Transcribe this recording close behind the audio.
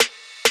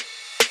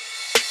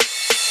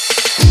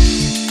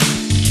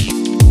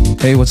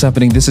Hey, what's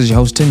happening? This is your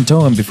host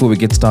Tinto, and before we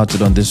get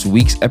started on this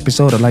week's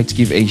episode, I'd like to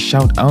give a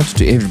shout out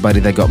to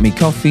everybody that got me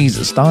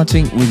coffees,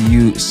 starting with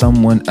you,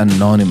 someone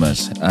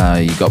anonymous.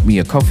 You got me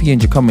a coffee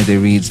and your comment there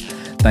reads,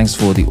 "Thanks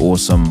for the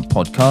awesome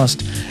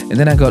podcast." And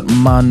then I got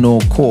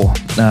Mano Ko.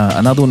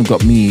 Another one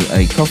got me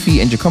a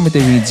coffee and your comment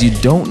there reads, "You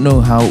don't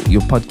know how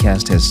your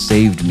podcast has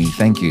saved me.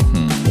 Thank you."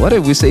 What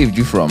have we saved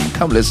you from?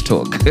 Come, let's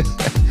talk.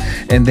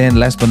 And then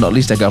last but not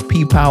least, I got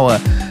P Power.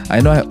 I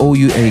know I owe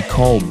you a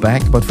call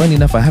back, but funny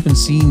enough, I haven't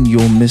seen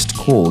your missed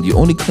call. You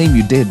only claim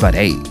you did, but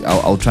hey,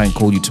 I'll try and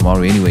call you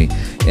tomorrow anyway.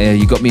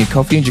 You got me a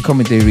coffee and your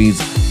comment there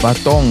reads,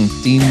 "Batong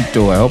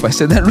Tinto." I hope I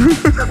said that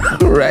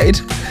right.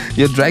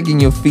 You're dragging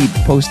your feet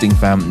posting,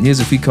 fam.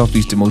 Here's a few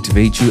coffees to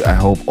motivate you. I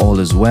hope all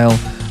is well.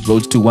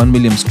 Road to 1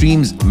 million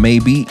streams,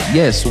 maybe.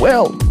 Yes,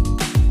 well,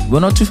 we're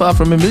not too far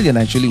from a million,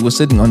 actually. We're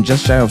sitting on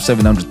just shy of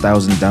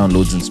 700,000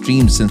 downloads and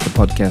streams since the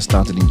podcast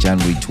started in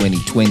January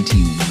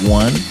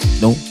 2021.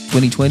 No,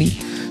 2020.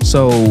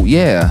 So,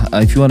 yeah,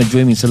 if you want to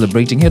join me in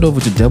celebrating, head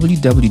over to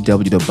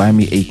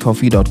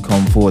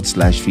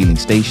www.buymeacoffee.com/feeling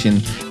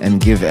station and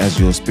give as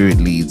your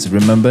spirit leads.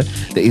 Remember,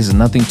 there is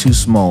nothing too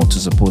small to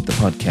support the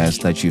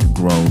podcast that you've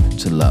grown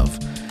to love.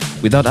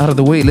 With that out of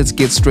the way, let's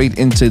get straight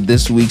into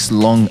this week's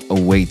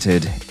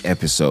long-awaited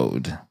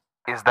episode.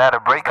 Is that a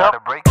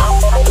breakup? I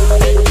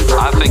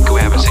think we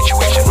have a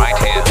situation right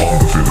here. On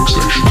the Feeling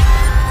Station.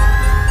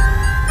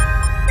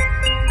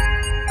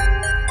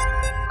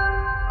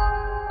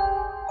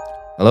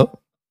 Hello?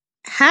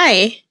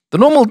 Hi. The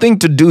normal thing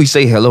to do is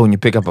say hello when you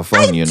pick up a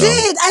phone, you know.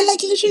 I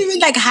literally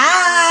went like,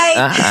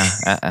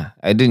 hi.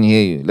 I didn't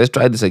hear you. Let's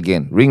try this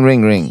again. Ring,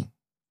 ring, ring.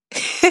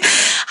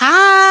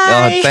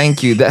 Hi. Oh,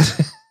 thank you.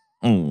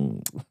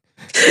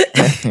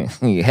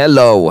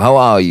 Hello, how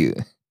are you?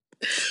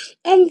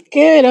 I'm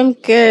good.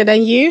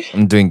 And you?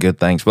 I'm doing good,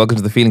 thanks. Welcome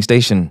to the Feeling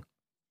Station.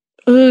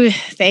 Ooh,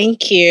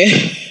 thank you.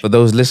 For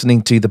those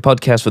listening to the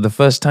podcast for the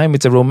first time,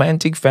 it's a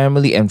romantic,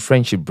 family, and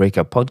friendship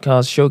breakup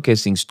podcast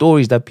showcasing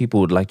stories that people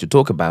would like to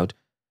talk about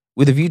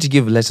with a view to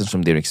give lessons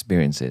from their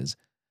experiences.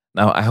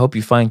 Now, I hope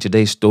you find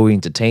today's story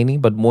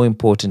entertaining, but more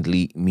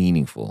importantly,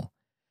 meaningful.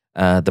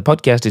 The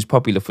podcast is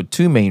popular for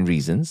two main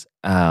reasons.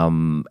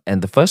 And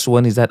the first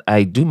one is that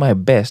I do my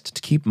best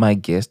to keep my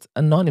guests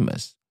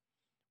anonymous.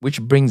 Which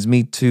brings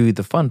me to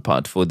the fun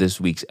part for this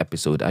week's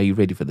episode. Are you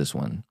ready for this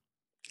one?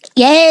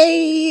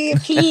 Yay,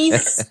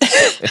 please.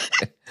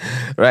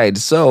 Right.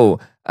 So,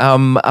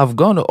 I've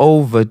gone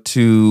over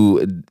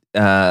to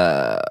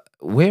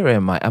where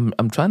am I?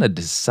 I'm trying to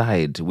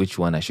decide which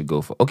one I should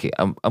go for. Okay,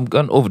 I'm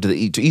gone over to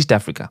East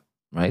Africa,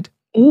 right?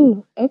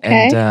 Ooh,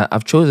 okay. And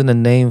I've chosen a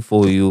name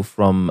for you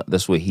from the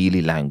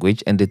Swahili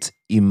language, and it's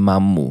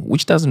Imamu,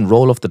 which doesn't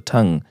roll off the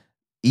tongue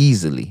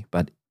easily,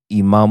 but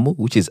Imamu,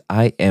 which is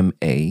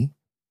IMAMU.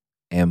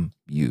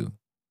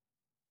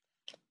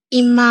 Imamu.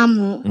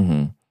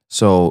 Mm-hmm.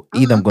 So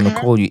either I'm going to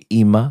call you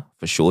Ima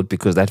for short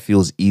because that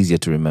feels easier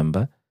to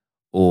remember,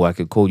 or I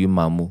could call you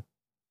Mamu.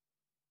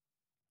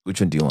 Which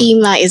one do you want?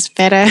 Ima is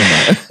better.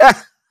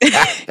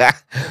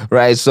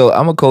 Right, so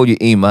I'm going to call you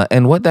Ima,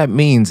 and what that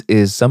means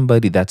is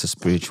somebody that's a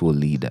spiritual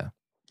leader.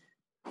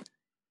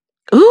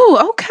 Ooh,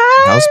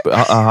 okay.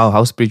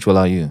 How spiritual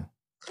are you?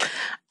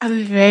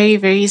 I'm very,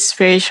 very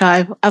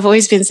spiritual. I've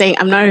always been saying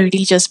I'm not a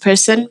religious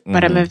person,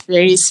 but I'm a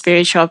very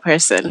spiritual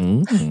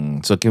person.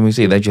 So can we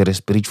say that you're a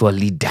spiritual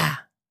leader?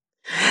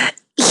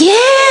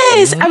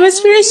 Yes, I'm a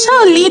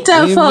spiritual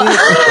leader for...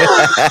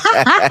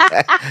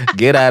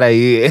 Get out of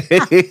here.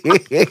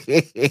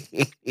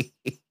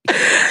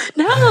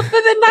 No,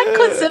 for the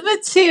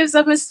non-conservatives,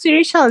 I'm a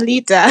spiritual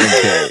leader.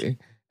 Okay.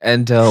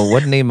 And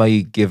what name are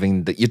you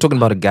giving? You're talking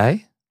about a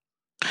guy?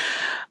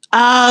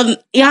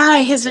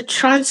 Yeah, he's a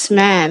trans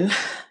man.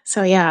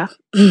 So yeah.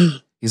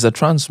 He's a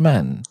trans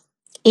man?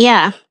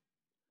 Yeah.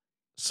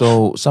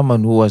 So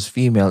someone who was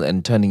female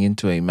and turning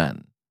into a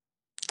man?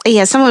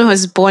 Yeah, someone who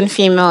was born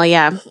female,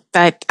 yeah,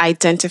 that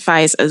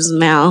identifies as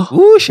male.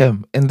 Ooh,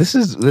 Shem. And this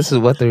is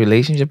what the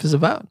relationship is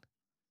about?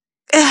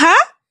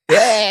 Uh-huh.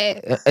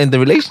 Yeah. And the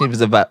relationship is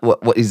about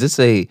what is this,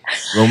 a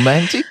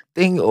romantic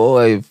thing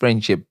or a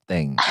friendship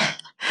thing?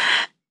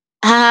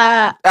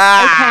 Okay.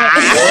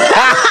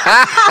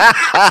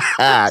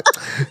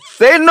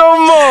 Say no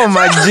more,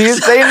 my G.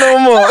 Say no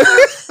more.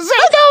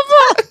 Say no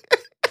more.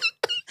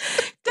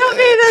 Don't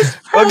be this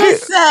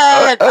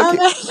person.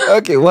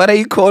 Okay. What are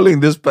you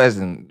calling this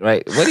person?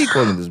 Right? What are you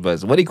calling this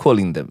person? What are you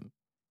calling them?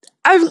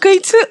 I'm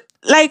going to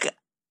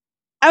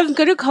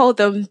call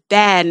them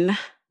Dan.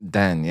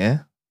 Dan, yeah?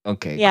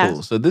 Okay, yeah.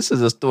 Cool. So this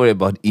is a story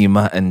about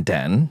Ima and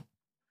Dan.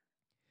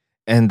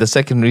 And the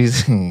second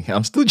reason,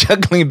 I'm still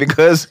juggling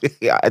because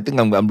I think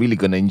I'm really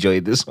going to enjoy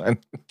this one.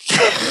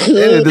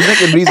 Anyway, the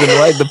second reason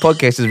why the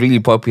podcast is really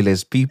popular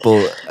is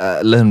people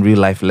learn real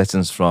life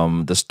lessons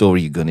from the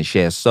story you're going to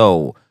share.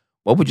 So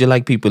what would you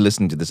like people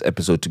listening to this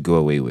episode to go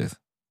away with?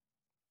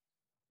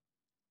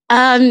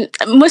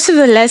 Most of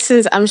the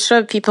lessons I'm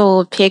sure people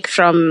will pick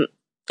from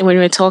when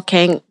we're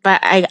talking, but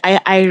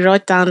I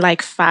wrote down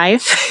like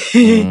 5.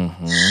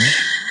 Mm-hmm.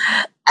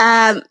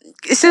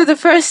 So the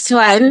first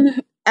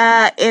one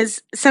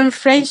is some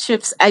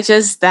friendships are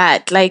just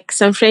that. Like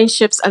some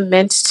friendships are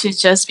meant to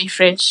just be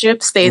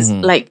friendships. There's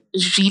like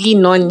really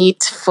no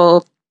need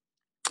for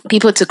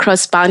people to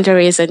cross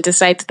boundaries and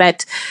decide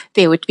that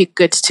they would be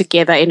good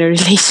together in a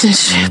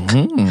relationship.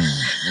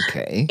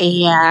 Okay.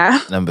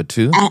 Yeah. Number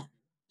 2.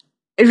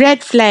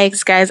 Red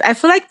flags, guys. I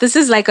feel like this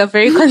is like a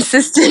very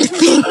consistent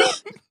thing.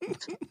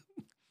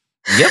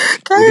 Yep,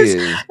 it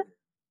is.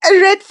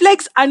 Red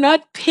flags are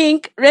not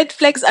pink. Red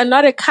flags are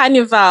not a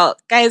carnival.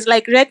 Guys,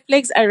 like red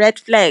flags are red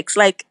flags.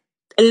 Like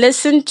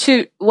listen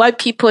to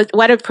what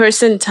a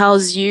person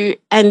tells you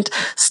and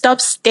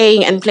stop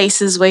staying in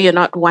places where you're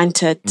not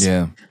wanted.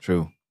 Yeah,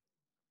 true.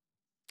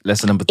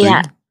 Lesson number 3.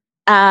 Yeah.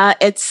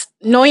 It's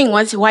knowing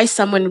why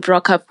someone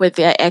broke up with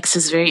their ex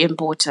is very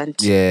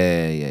important.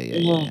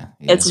 Yeah.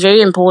 It's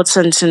very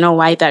important to know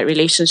why that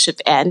relationship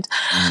ended.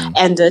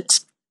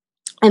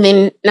 And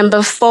then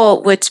number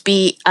 4 would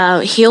be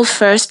heal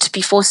first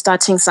before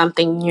starting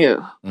something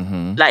new.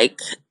 Like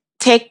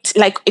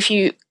if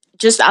you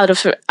just out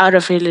of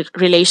a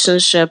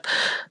relationship,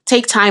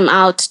 take time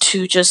out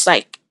to just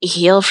like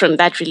heal from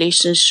that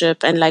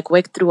relationship and like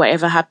work through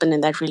whatever happened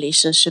in that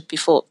relationship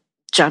before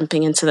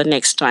jumping into the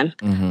next one.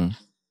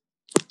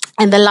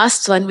 And the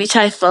last one, which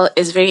I feel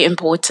is very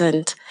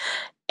important,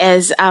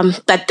 is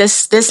that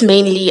this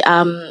mainly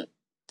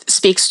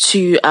speaks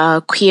to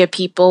queer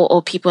people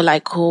or people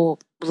like who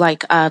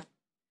like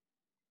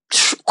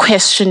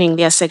questioning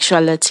their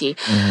sexuality.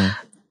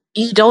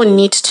 You don't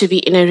need to be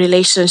in a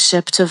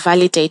relationship to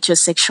validate your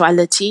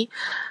sexuality.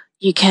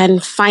 You can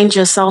find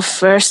yourself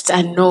first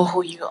and know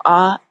who you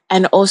are.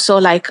 And also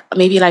like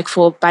maybe like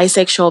for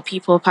bisexual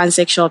people,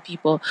 pansexual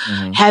people,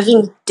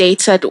 having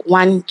dated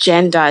one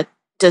gender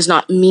does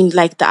not mean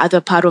like the other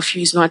part of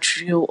you is not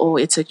real or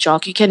it's a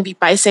joke. You can be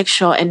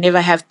bisexual and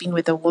never have been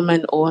with a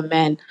woman or a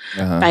man.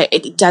 But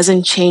it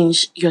doesn't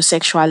change your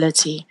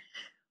sexuality.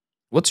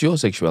 What's your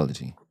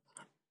sexuality?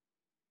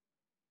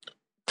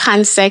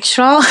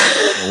 Pansexual.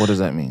 What does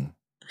that mean?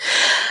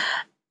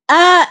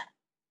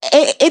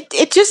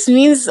 It just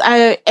means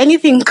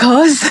anything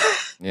goes.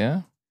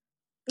 Yeah.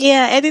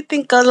 Yeah,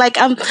 anything goes. Like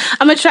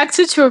I'm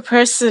attracted to a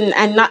person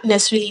and not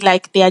necessarily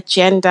like their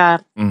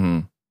gender.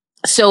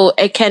 So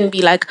it can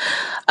be like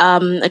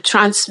a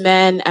trans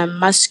man, a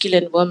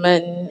masculine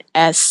woman,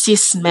 a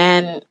cis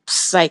man.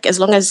 Like as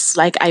long as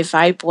like I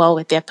vibe well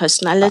with their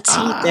personality,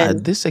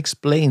 then this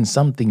explains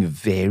something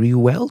very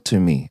well to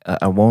me.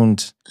 I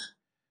won't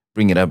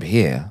bring it up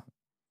here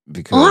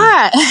because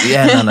what?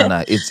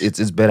 no.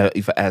 It's better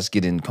if I ask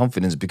it in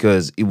confidence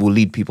because it will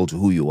lead people to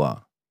who you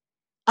are.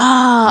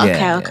 Oh,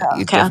 Yeah,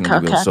 okay. It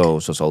definitely will.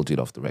 So salty it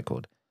off the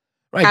record.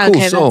 Right,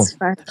 cool.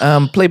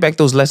 So, play back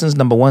those lessons.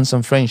 Number 1,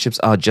 some friendships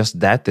are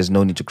just that. There's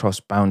no need to cross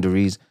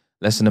boundaries.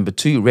 Lesson number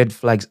 2, red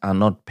flags are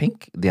not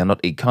pink. They are not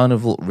a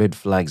carnival. Red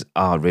flags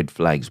are red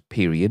flags,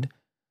 period.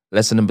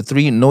 Lesson number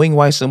 3, knowing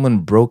why someone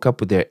broke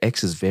up with their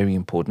ex is very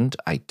important.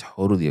 I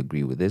totally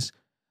agree with this.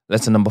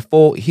 Lesson number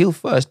 4, heal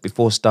first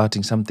before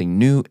starting something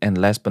new. And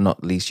last but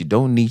not least, you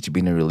don't need to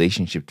be in a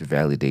relationship to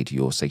validate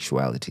your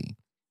sexuality.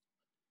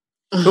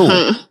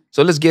 Cool.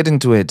 So let's get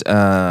into it,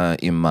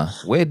 Imma.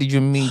 Where did you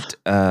meet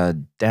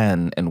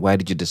Dan and why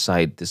did you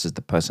decide this is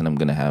the person I'm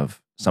going to have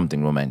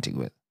something romantic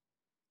with?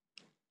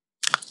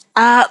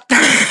 I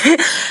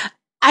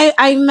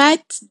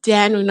met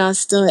Dan when I was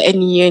still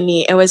in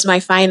uni. It was my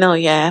final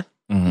year.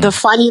 The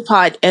funny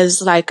part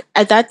is like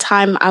at that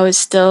time I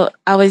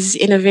was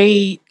in a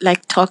very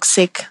like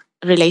toxic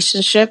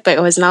relationship, but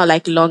it was now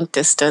like long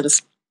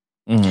distance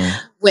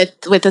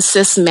with a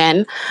cis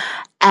man.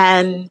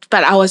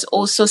 But I was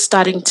also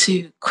starting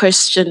to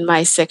question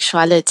my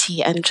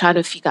sexuality and try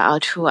to figure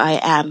out who I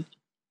am.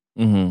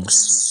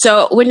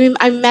 So when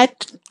I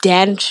met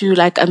Dan through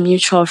like a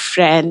mutual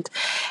friend,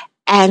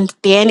 and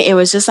then it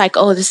was just like,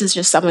 oh, this is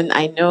just someone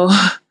I know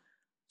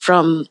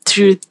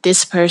through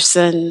this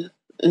person.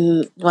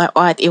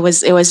 What it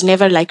was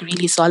never like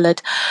really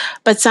solid,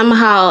 but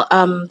somehow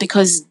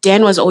because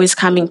Dan was always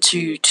coming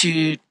to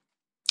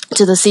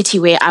the city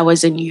where I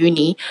was in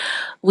uni,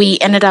 we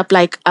ended up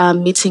like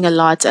meeting a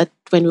lot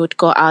when we would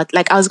go out.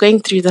 Like I was going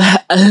through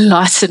a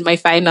lot in my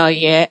final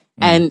year,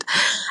 and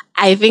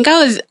I think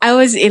I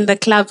was in the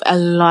club a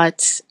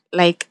lot,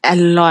 like a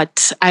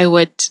lot. I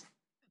would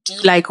do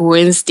like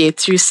Wednesday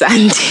through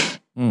Sunday.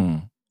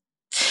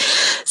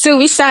 So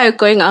we started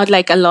going out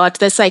like a lot.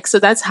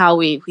 That's how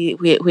we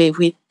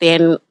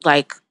then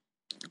like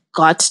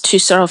got to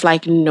sort of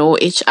like know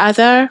each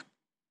other.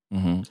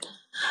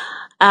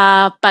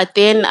 But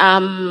then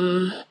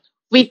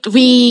we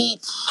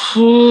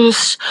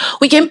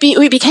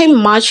became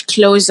much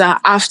closer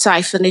after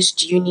I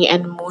finished uni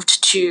and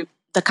moved to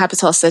the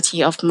capital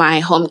city of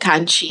my home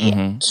country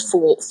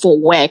for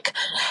work.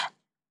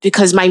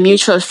 because our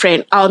mutual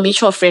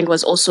friend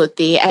was also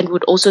there and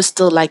would also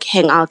still like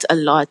hang out a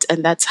lot.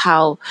 And that's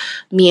how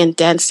me and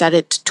Dan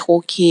started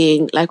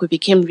talking. Like we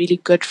became really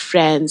good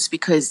friends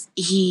because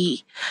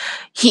he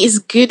is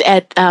good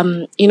at,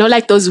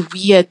 like those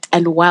weird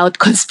and wild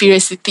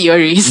conspiracy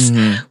theories.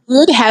 Mm-hmm. We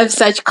would have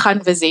such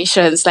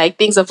conversations, like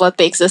things about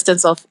the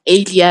existence of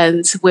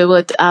aliens. We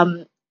would,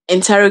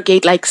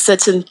 interrogate like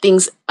certain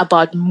things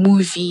about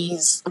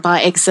movies,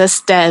 about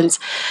existence.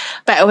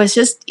 But it was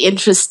just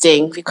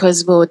interesting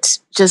because we would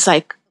just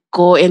like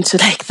go into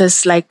like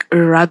this like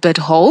rabbit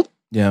hole.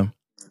 Yeah.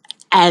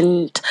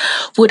 And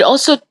would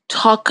also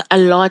talk a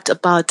lot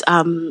about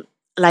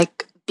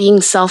like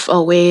being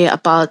self-aware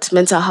about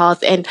mental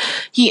health. And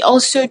he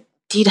also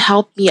did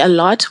help me a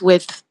lot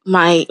with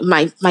my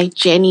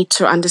journey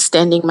to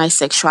understanding my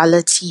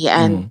sexuality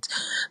and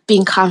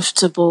being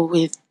comfortable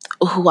with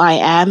who I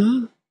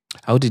am.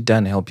 How did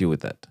Dan help you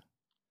with that?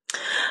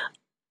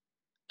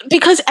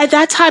 Because at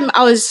that time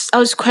I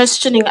was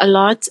questioning a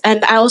lot,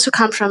 and I also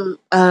come from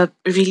a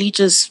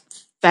religious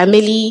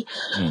family.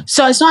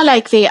 So it's not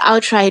like they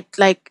outright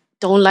like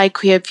don't like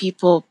queer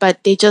people,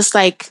 but they just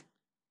like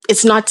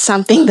it's not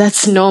something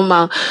that's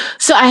normal.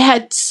 So I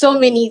had so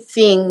many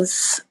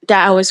things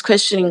that I was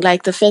questioning,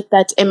 like the fact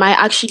that am I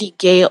actually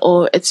gay,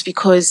 or it's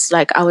because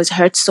like I was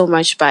hurt so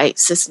much by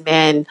cis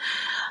men.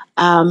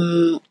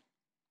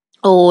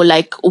 Or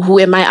like who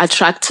am I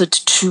attracted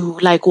to,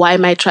 like why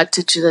am I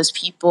attracted to those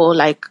people,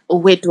 like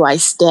where do I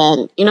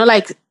stand,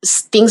 like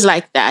things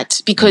like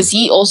that. Because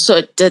he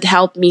also did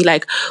help me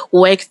like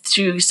work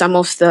through some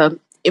of the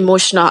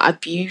emotional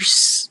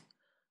abuse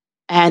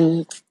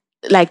and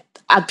like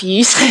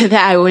abuse that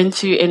I went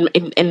through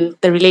in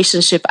the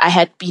relationship I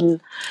had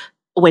been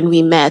when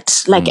we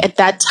met. Like at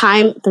that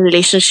time the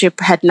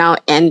relationship had now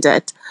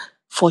ended,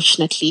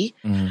 fortunately.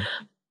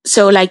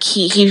 So like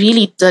he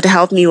really did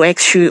help me work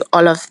through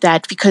all of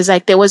that, because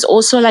like there was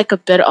also like a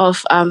bit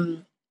of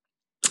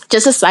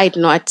just a side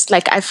note,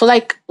 like I feel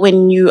like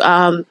when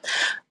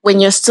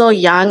you're still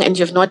young and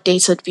you've not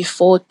dated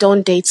before,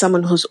 don't date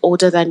someone who's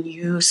older than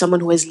you,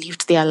 someone who has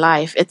lived their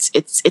life.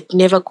 It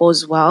never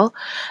goes well,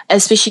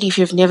 especially if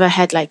you've never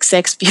had like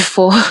sex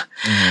before.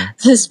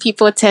 These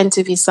people tend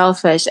to be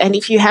selfish, and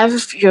if you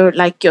have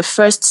your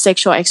first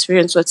sexual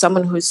experience with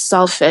someone who's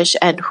selfish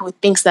and who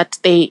thinks that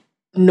they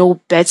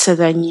know better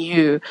than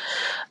you,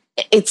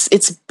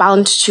 it's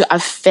bound to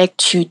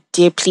affect you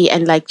deeply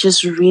and like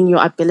just ruin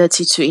your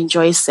ability to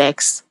enjoy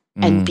sex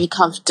and be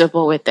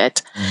comfortable with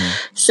it.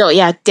 So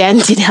yeah, Dan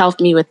did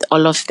help me with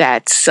all of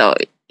that. So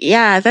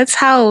yeah, that's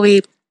how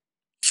we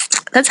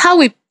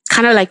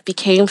kind of like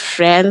became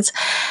friends.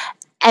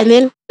 And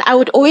then I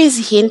would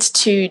always hint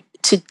to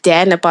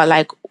Dan about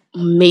like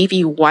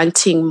maybe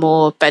wanting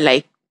more, but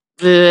like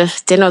Dan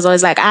was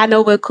always like,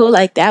 no, we're cool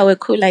like that. We're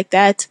cool like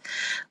that.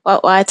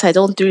 What? I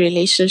don't do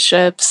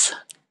relationships.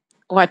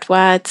 What?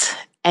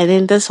 And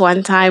then this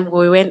one time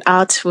we went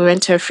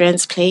to a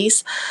friend's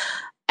place,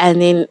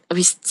 and then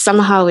we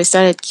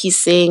started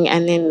kissing,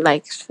 and then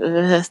like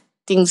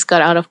things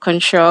got out of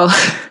control.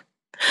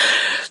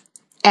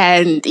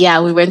 And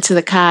yeah, we went to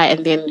the car,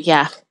 and then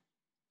yeah,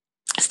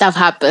 stuff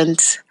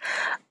happened.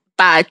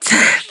 But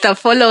the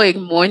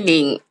following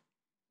morning,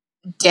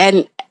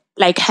 Dan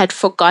like had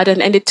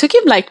forgotten, and it took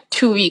him like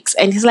 2 weeks,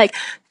 and he's like,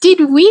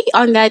 did we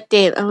on that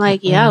date? I'm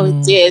like, yeah, we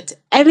did.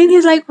 And then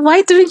he's like,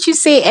 why didn't you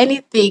say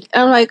anything?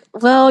 I'm like,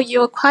 well,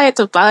 you were quiet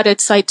about it,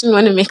 so I didn't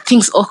want to make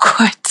things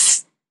awkward.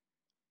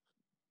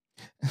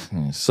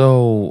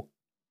 So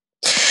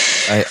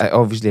I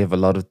obviously have a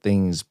lot of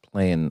things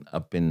playing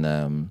up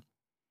in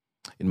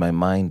my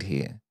mind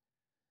here.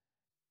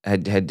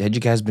 Had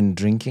you guys been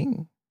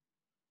drinking?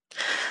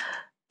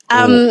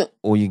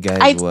 Or you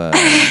guys were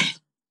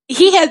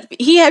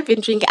He had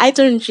been drinking. I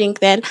didn't drink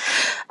then.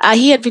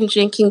 He had been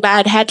drinking, but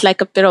I'd had like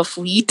a bit of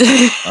weed.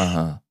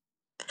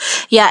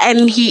 Yeah,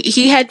 and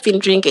he had been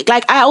drinking.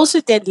 Like I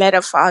also then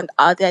later found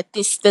out that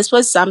this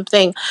was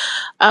something.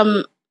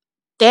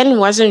 Dan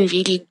wasn't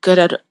really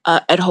good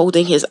at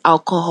holding his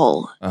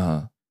alcohol.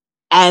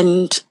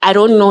 And I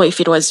don't know if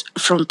it was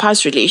from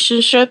past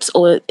relationships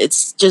or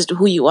it's just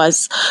who he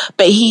was,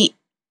 but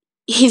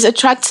he's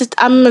attracted.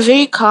 I'm a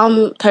very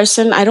calm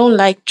person. I don't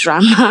like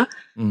drama.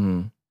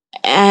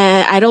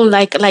 And I don't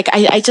like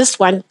I just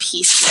want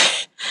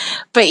peace.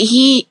 But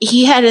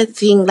he had a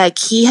thing,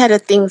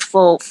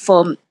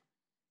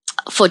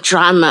 for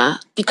drama,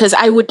 because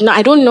I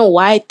don't know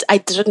why I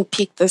didn't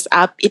pick this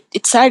up.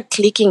 It started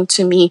clicking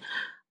to me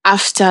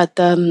after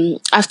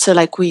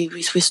like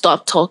we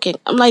stopped talking.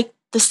 I'm like,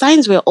 the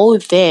signs were all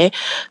there,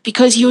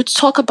 because he would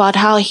talk about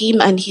how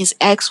him and his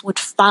ex would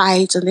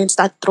fight and then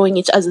start throwing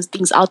each other's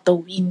things out the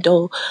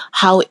window,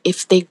 how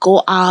if they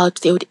go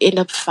out they would end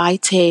up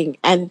fighting.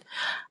 And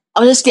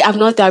honestly, I'm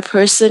not that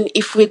person.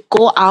 If we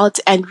go out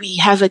and we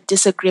have a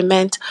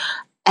disagreement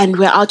and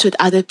we're out with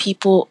other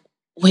people,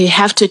 we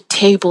have to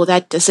table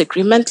that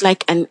disagreement,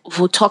 and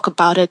we'll talk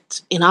about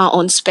it in our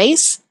own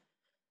space.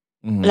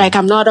 Like,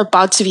 I'm not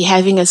about to be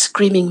having a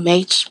screaming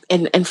match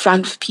in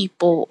front of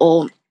people,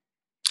 or,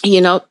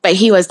 but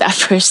he was that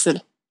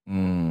person.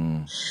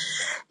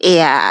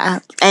 Yeah.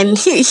 And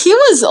he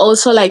was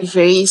also like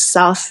very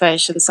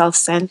selfish and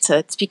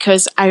self-centered,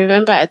 because I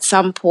remember at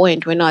some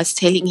point when I was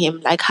telling him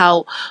like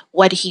how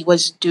what he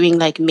was doing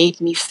like made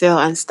me feel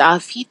and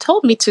stuff, he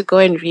told me to go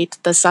and read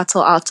the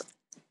subtle art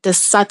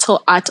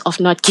of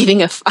not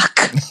giving a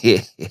fuck.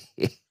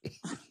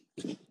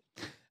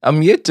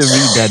 I'm yet to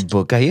read that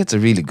book. I hear it's a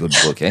really good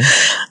book, eh?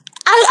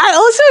 I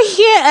also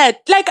hear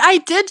it. Like, I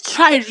did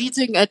try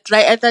reading it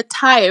right at the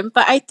time,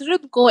 but I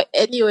didn't go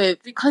anywhere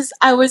because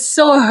I was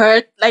so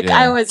hurt. Like,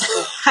 I Yeah. was,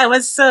 I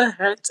was so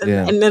hurt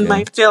Yeah, and in yeah.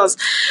 my feels,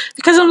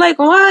 because I'm like,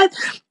 what?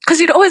 Because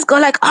you'd always go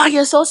like, oh,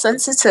 you're so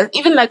sensitive.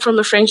 Even like from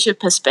a friendship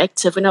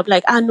perspective, when I'm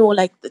like, I know,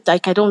 like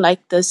I don't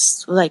like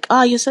this. Like,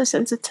 oh, you're so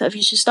sensitive.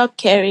 You should stop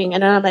caring.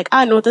 And then I'm like,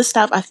 I know this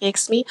stuff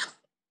affects me,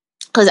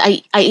 because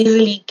I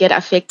easily get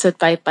affected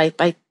by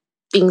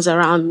things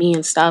around me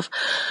and stuff.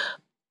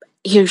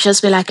 You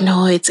just be like,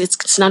 no,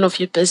 it's none of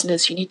your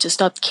business. You need to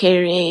stop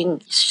caring.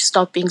 You should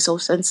stop being so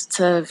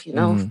sensitive.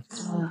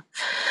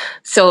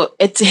 So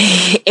it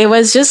it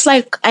was just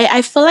like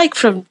I feel like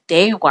from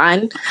day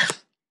one,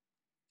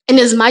 and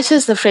as much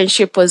as the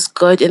friendship was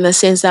good in the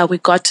sense that we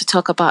got to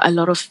talk about a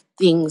lot of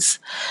things,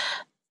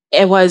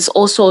 it was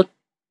also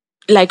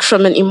like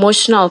from an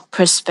emotional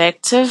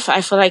perspective, I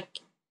feel like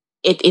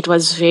it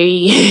was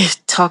very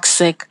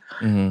toxic.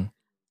 Mm-hmm.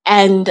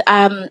 And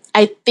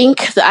I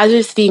think the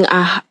other thing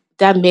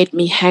that made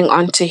me hang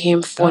on to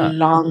him for Ah.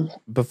 long.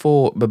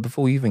 Before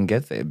we even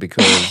get there,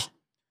 because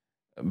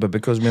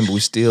remember, we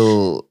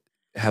still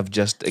have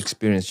just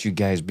experienced you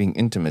guys being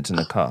intimate in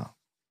the car.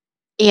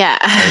 Yeah.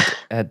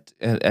 Right?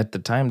 At the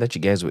time that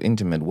you guys were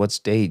intimate, what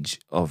stage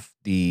of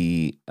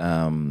the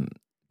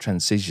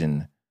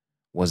transition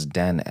was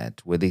Dan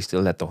at? Were they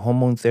still at the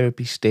hormone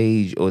therapy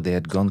stage, or they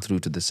had gone through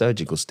to the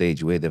surgical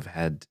stage where they've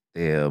had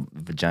their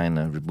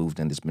vagina removed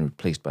and it's been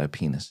replaced by a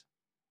penis?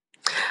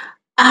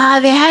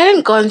 They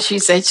hadn't gone through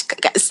surgical.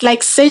 It's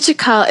like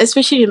surgical,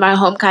 especially in my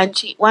home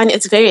country. One,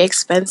 it's very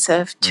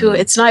expensive. Two,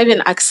 it's not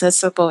even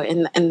accessible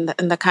in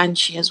the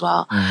country as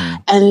well.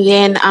 And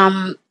then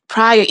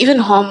prior, even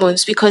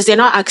hormones, because they're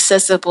not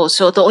accessible.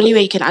 So the only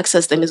way you can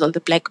access them is on the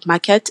black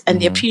market,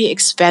 and they're pretty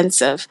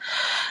expensive.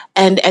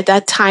 And at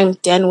that time,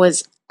 Dan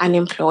was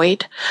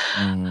unemployed.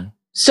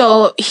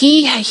 So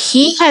he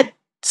had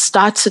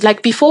started,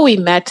 like before we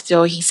met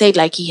though, he said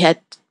like he had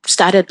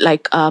started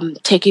like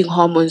taking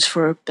hormones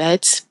for a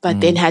bit,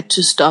 but then had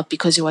to stop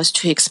because it was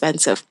too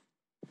expensive.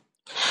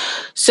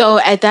 So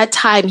at that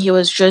time he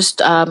was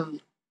just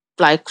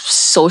like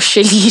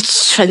socially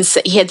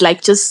he had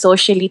like just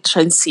socially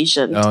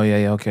transitioned. Oh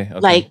yeah, okay.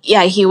 Like,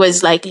 yeah, he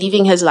was like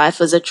living his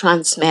life as a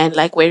trans man,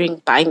 like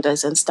wearing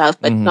binders and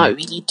stuff, but not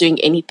really doing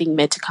anything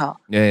medical.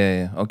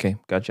 Yeah. Okay,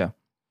 gotcha.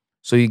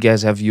 So you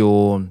guys have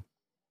your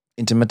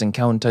intimate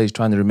encounter. He's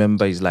trying to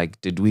remember. He's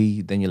like, did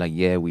we? Then you're like,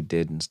 yeah, we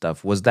did and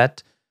stuff. Was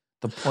that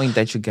the point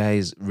that you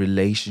guys'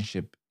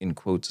 relationship, in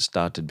quotes,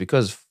 started?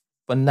 Because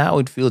for now,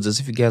 it feels as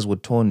if you guys were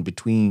torn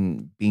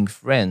between being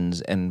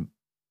friends and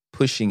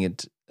pushing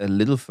it a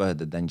little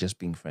further than just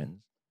being friends.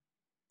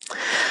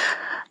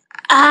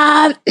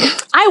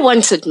 I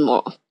wanted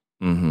more.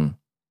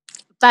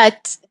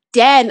 But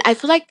Dan, I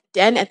feel like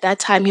Dan at that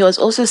time, he was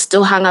also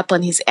still hung up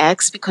on his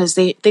ex, because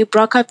they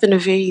broke up in a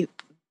very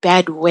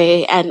bad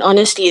way. And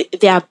honestly,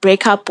 their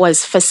breakup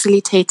was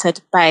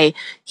facilitated by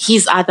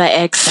his other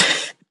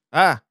ex.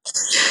 Yeah.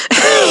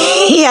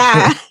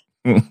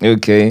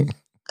 Okay.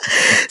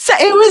 So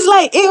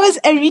it was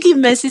a really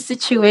messy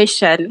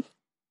situation.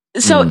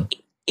 So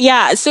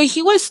yeah, so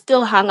he was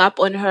still hung up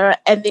on her,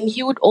 and then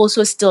he would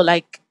also still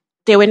like,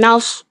 they were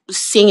now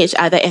seeing each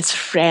other as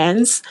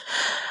friends.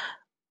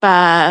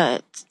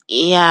 But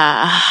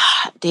yeah,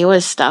 there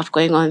was stuff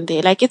going on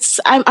there. Like,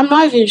 I'm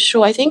not even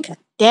sure. I think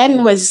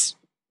Dan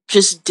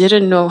just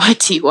didn't know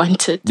what he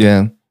wanted.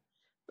 Yeah.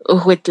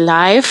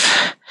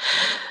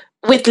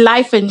 With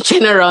life in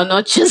general,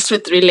 not just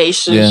with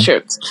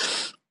relationships. Yeah.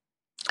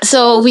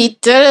 So we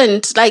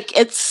didn't like,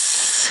 it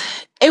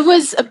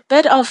was a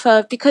bit of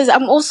a, because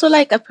I'm also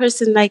like a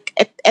person, like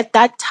at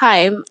that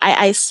time,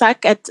 I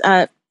suck at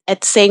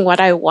saying what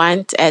I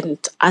want and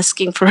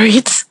asking for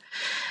it.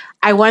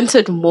 I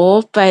wanted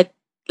more, but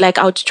like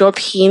I would drop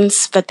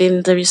hints, but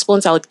then the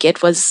response I would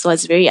get was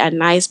very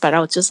unnice, but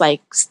I would just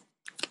like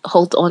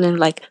hold on and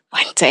like,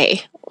 one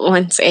day.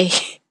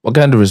 What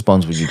kind of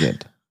response would you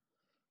get?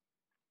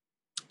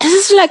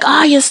 It's just like,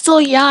 oh, you're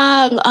still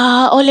young.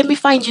 Oh, let me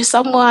find you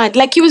someone.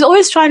 Like, he was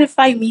always trying to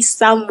find me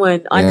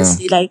someone,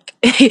 honestly. Yeah. Like,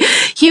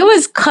 he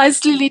was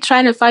constantly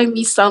trying to find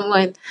me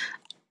someone.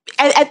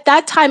 And at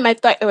that time, I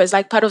thought it was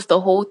like part of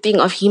the whole thing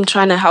of him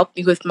trying to help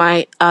me with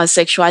my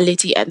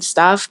sexuality and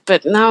stuff.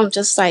 But now I'm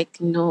just like,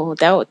 no,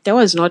 that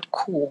was not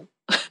cool.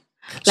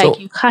 Like,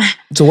 you can't.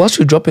 So whilst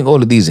you're dropping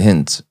all of these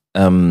hints,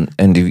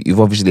 and you've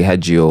obviously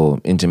had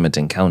your intimate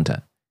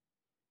encounter,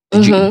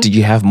 did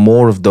you have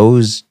more of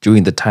those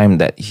during the time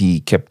that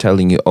he kept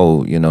telling you,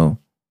 oh,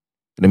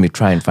 let me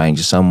try and find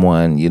you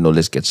someone,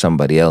 let's get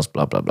somebody else,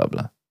 blah, blah, blah,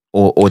 blah.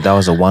 Or that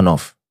was a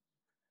one-off?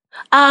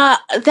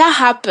 That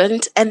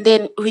happened, and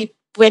then we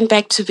went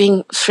back to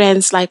being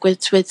friends, like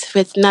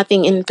with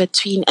nothing in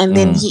between. And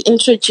then he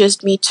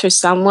introduced me to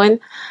someone,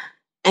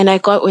 and I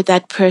got with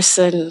that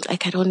person.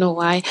 Like, I don't know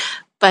why,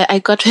 but I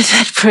got with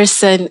that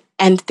person,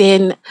 and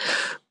then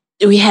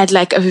we had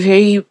like a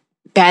very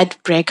bad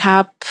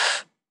breakup.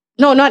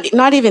 No,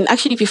 not even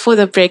actually before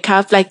the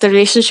breakup. Like, the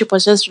relationship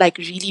was just like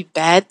really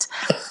bad.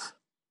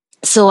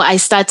 So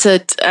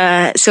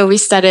we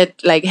started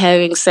like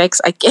having sex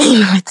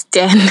again with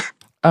Dan.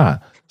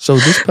 So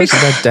this person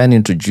that Dan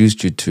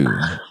introduced you to,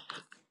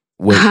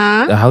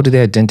 how do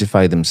they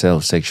identify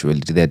themselves sexually?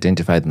 Do they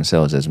identify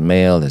themselves as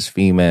male, as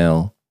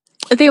female?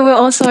 They were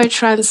also a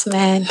trans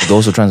man. They're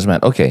also trans man.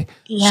 Okay.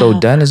 Yeah. So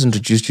Dan has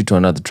introduced you to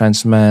another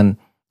trans man.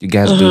 You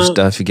guys do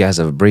stuff. You guys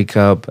have a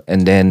breakup.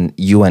 And then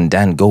you and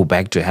Dan go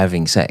back to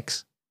having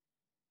sex.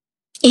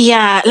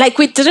 Yeah. Like,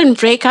 we didn't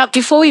break up.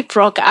 Before we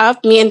broke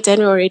up, me and Dan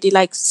were already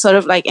like sort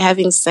of like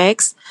having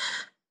sex.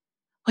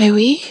 Were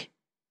we?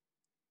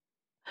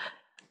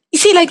 You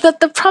see, like,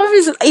 the problem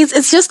is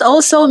it's just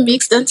all so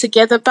mixed in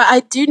together. But I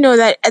do know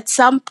that at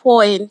some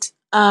point,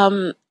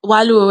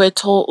 while we were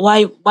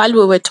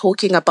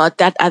talking about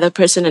that other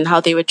person and how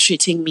they were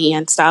treating me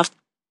and stuff,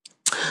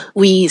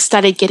 we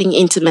started getting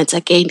intimate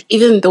again.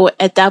 Even though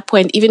at that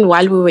point, even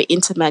while we were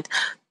intimate,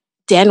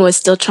 Dan was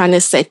still trying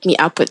to set me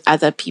up with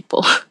other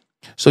people.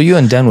 So you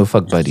and Dan were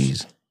fuck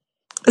buddies?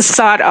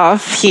 Sort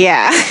of,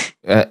 yeah.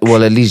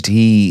 Well, at least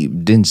he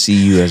didn't see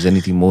you as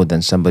anything more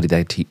than somebody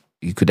that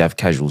you could have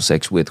casual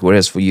sex with,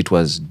 whereas for you it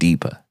was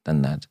deeper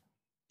than that.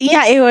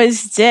 Yeah, it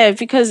was deep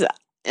because,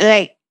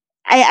 like,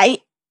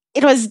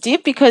 it was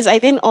deep because I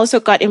then also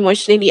got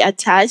emotionally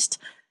attached.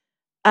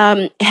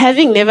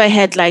 Having never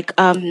had like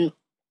a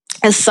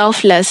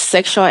selfless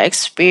sexual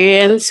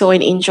experience or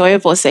an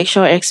enjoyable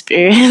sexual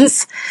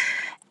experience,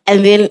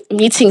 and then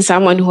meeting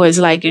someone who was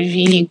like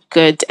really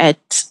good at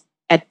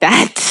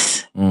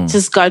that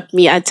just got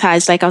me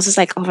attached. Like, I was just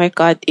like, oh my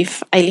God,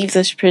 if I leave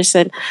this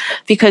person,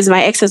 because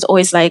my ex is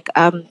always like,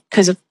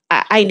 because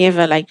I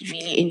never like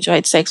really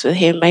enjoyed sex with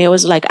him. I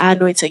was like, I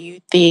know it's a you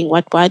thing,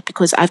 what,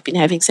 because I've been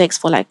having sex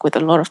for like with a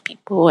lot of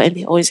people and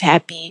they're always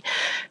happy,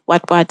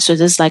 what. So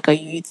this is like a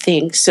you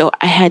thing. So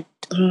I had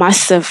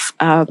massive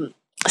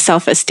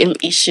self-esteem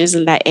issues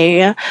in that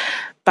area.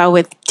 But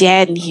with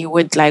Dan, he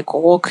would like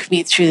walk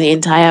me through the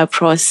entire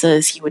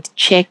process. He would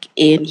check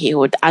in. He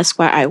would ask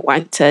what I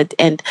wanted.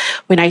 And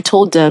when I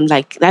told him,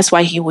 like, that's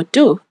what he would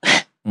do.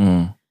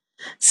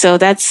 So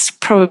that's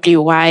probably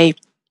why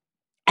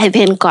I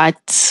then got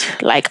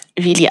like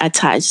really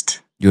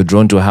attached. You're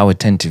drawn to how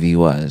attentive he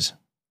was.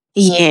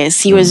 Yes,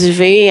 he was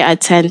very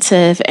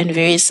attentive and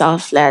very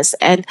selfless.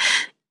 And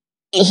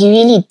he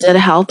really did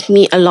help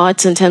me a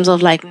lot in terms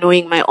of like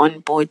knowing my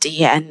own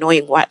body and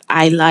knowing what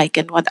I like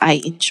and what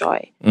I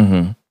enjoy.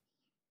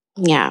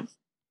 Yeah.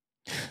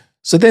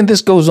 So then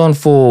this goes on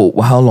for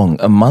how long?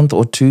 A month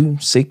or two?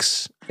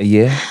 6? A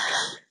year?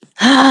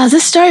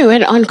 This story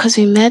went on because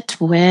we met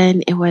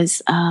when it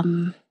was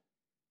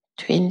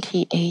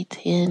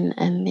 2018,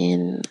 and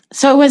then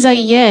so it was a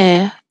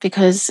year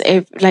because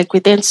we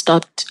then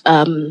stopped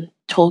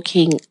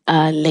talking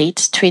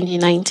late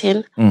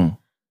 2019.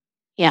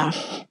 Yeah.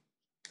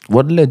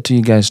 What led to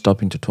you guys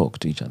stopping to talk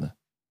to each other?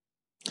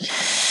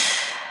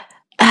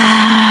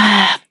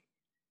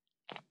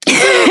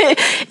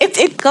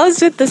 It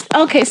goes with this.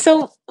 Okay,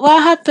 so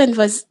what happened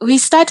was we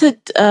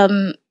started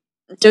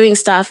doing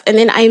stuff, and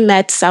then I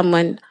met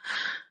someone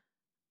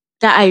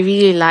that I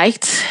really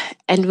liked,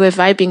 and we're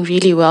vibing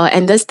really well.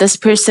 And this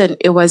person,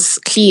 it was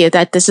clear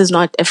that this is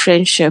not a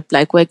friendship.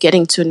 Like, we're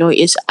getting to know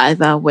each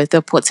other with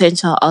the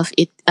potential of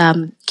it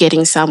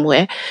getting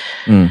somewhere.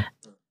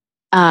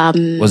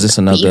 Was this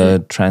another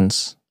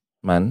trans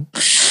man?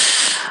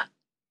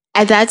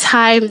 At that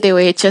time, they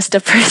were just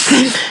a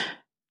person.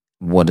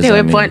 What does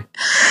that mean? Born.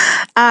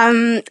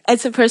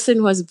 It's a person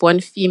who was born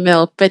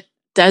female, but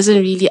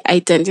doesn't really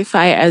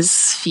identify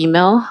as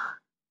female,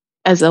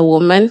 as a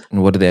woman.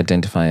 And what do they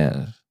identify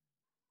as?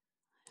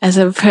 As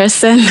a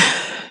person.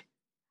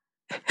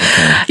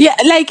 Okay. Yeah,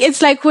 like,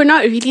 it's like we're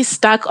not really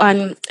stuck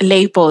on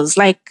labels.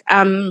 Like,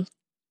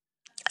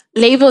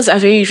 labels are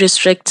very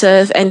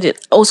restrictive, and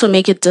it also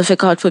make it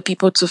difficult for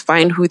people to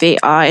find who they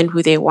are and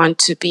who they want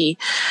to be.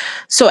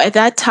 So at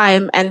that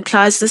time, and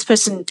plus this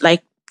person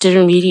like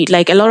didn't really,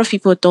 like, a lot of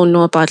people don't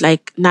know about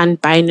like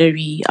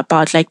non-binary,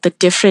 about like the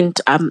different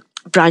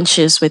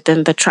branches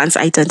within the trans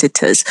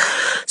identities.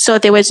 So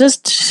they were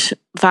just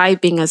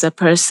vibing as a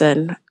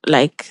person.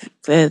 Like,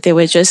 they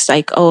were just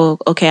like, oh,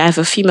 okay, I have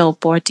a female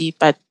body,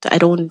 but I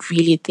don't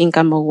really think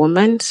I'm a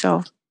woman.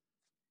 So,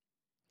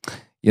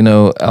 you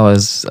know, I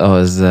was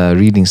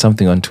reading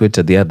something on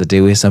Twitter the other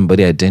day where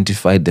somebody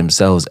identified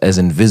themselves as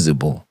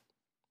invisible,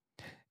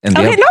 and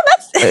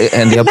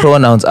and their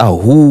pronouns are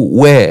who,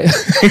 where. No,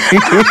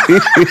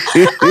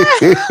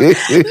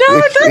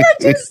 those are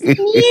just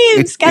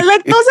memes.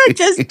 Like, those are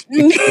just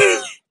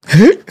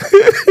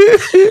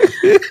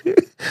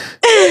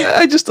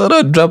I just thought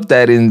I'd drop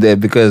that in there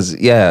because,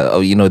 yeah,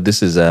 you know,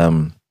 this is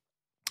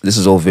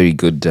all very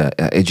good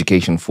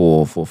education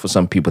for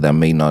some people that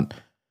may not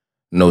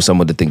know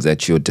some of the things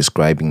that you're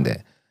describing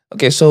there.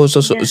 Okay, so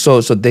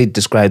they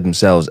describe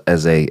themselves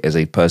as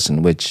a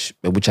person, which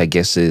I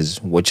guess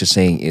is what you're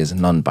saying is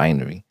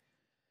non-binary,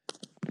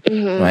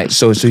 right?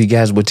 So you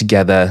guys were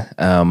together.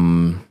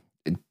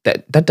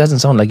 That doesn't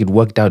sound like it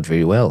worked out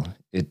very well.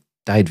 It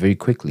died very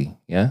quickly.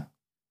 Yeah.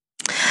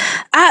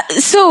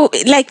 So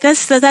like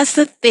that's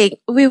the thing.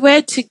 We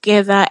were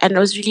together and I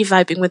was really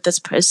vibing with this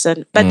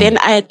person. But then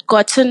I had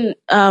gotten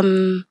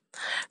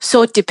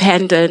so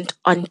dependent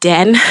on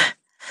Dan.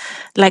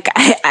 Like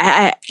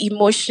I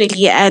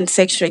emotionally and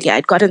sexually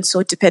I'd gotten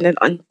so dependent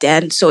on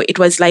Dan. So it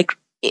was like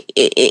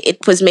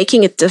it was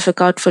making it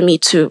difficult for me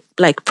to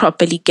like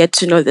properly get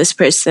to know this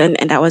person,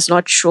 and I was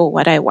not sure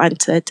what I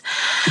wanted.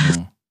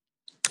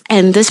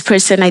 And this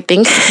person, I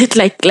think,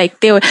 like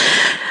they were.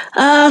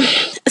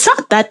 It's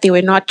not that they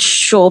were not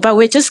sure, but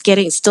we're just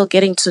still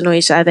getting to know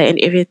each other and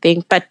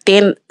everything. But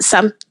then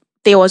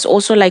there was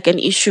also like an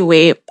issue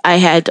where I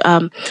had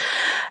a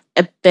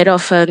bit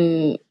of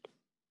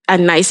a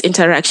nice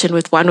interaction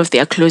with one of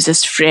their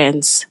closest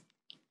friends,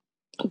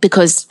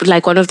 because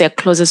like one of their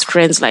closest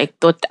friends like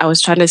thought I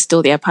was trying to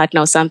steal their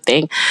partner or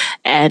something,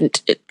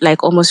 and it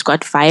like almost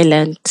got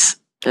violent.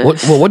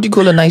 What do you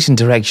call a nice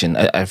interaction?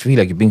 I feel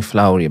like you're being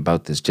flowery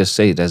about this. Just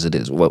say it as it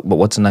is.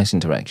 What's a nice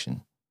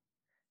interaction?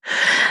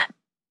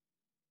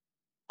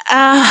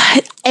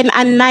 A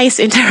nice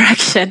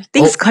interaction.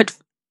 Things got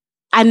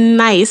a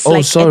nice. Oh,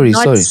 like, sorry.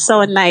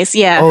 So nice.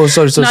 Yeah. Oh,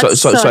 sorry. So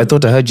I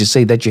thought I heard you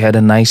say that you had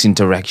a nice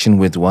interaction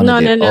with one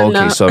of them. No,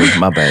 okay, sorry,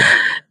 my bad.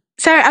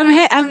 Sorry,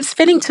 I'm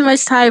spending too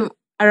much time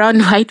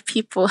around white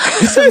people,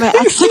 so my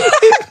accent.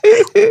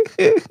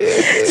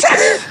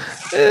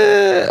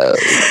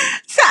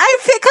 So I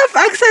pick up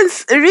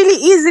accents really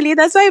easily.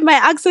 That's why my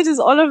accent is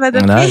all over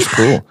the place. That's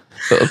cool.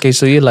 Okay,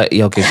 so you're like,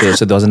 okay,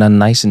 so there was a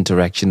nice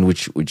interaction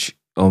which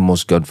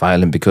almost got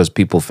violent because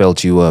people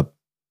felt you were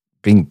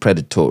being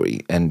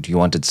predatory and you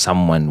wanted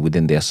someone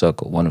within their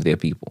circle, one of their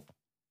people.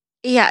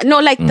 Yeah, no,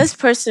 like this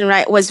person,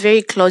 right, was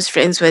very close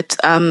friends with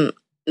the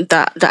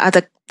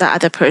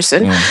other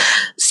person.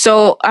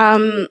 So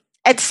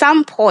at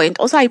some point,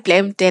 also I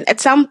blamed Dan. At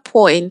some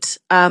point,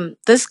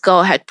 this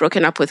girl had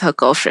broken up with her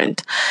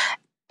girlfriend,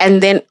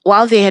 and then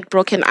while they had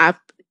broken up,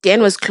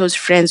 Dan was close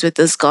friends with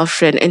this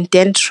girlfriend, and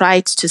Dan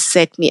tried to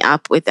set me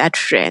up with that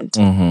friend.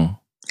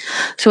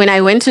 So when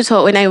I went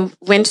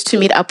to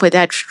meet up with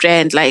that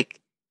friend, I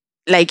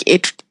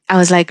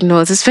was like,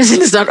 no, this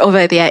person is not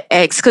over their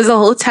ex, because the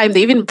whole time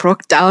they even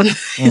broke down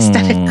and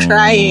started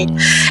crying.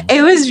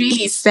 It was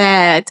really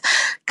sad,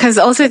 because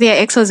also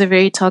their ex was a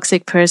very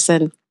toxic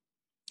person.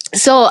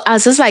 So I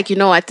was just like, you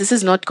know what, this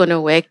is not going to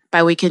work,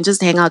 but we can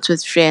just hang out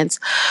with friends.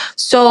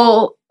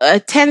 So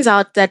it turns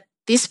out that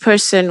this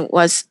person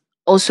was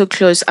also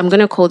close. I'm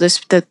going to call this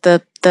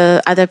the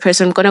other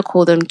person, I'm going to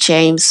call them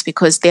James,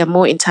 because they're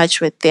more in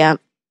touch with their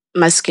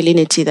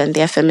masculinity than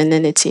their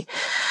femininity.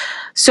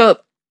 So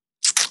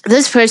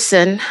this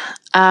person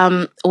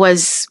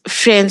was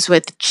friends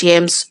with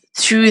James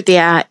through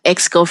their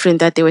ex-girlfriend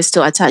that they were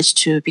still attached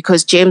to,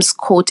 because James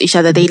called each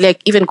other, they like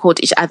even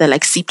called each other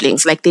like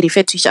siblings, like they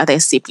referred to each other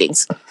as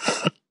siblings.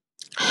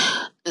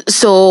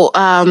 So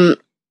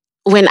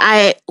when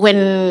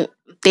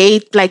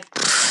they like,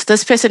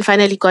 this person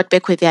finally got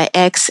back with their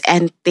ex,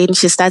 and then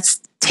she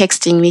starts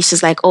texting me.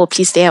 She's like, oh,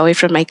 please stay away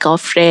from my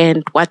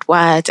girlfriend. What?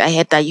 I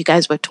heard that you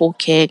guys were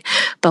talking,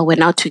 but we're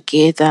not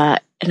together.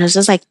 And I was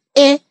just like,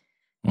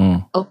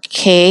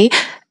 okay.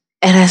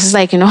 And I was just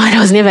like, you know what, I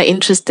was never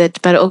interested,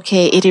 but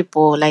okay,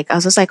 edible. Like, I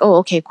was just like, oh,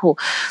 okay, cool.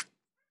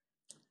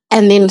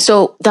 And then,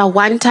 so the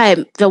one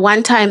time,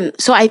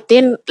 so I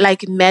then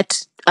like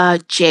met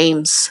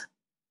James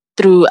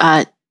through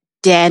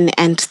Dan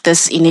and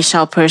this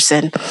initial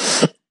person.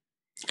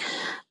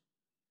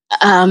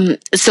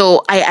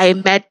 So I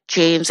met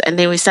James, and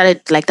then we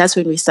started, like, that's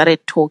when we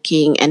started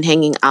talking and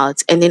hanging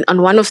out. And then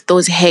on one of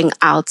those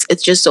hangouts,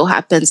 it just so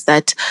happens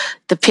that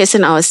the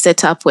person I was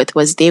set up with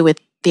was there with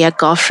their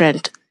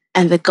girlfriend,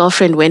 and the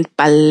girlfriend went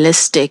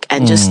ballistic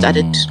and just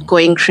started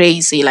going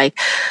crazy, like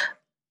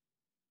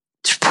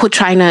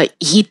trying to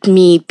hit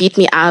me, beat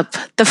me up.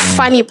 The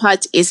funny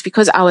part is,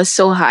 because I was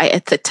so high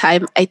at the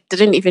time, I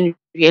didn't even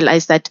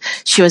realize that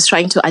she was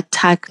trying to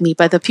attack me,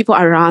 but the people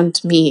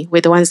around me were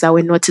the ones that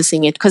were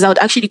noticing it, because I would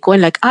actually go in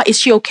like, is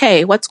she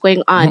okay? What's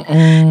going on?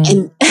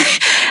 And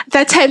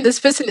that time this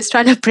person is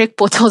trying to break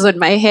bottles on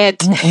my head.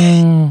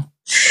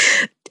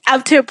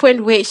 Up to a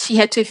point where she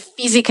had to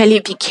physically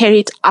be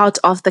carried out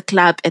of the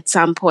club at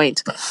some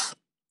point.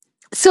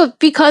 So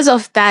because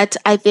of that,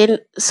 I then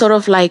sort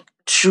of like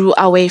drew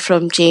away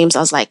from James. I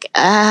was like,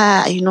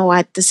 you know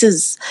what? This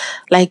is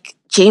like,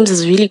 James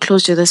is really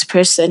close to this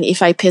person.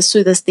 If I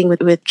pursue this thing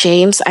with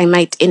James, I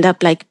might end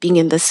up like being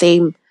in the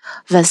same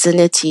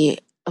vicinity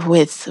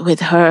with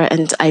her.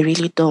 And I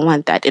really don't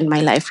want that in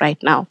my life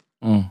right now.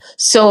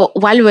 So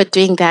while we were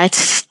doing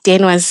that,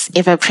 Dan was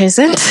ever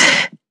present.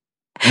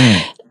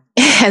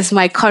 As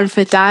my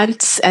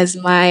confidant, as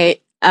my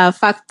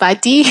fuck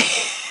buddy.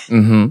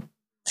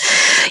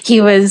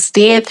 he was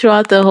there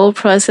throughout the whole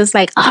process,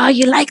 like, oh,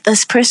 you like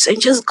this person,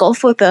 just go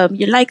for them.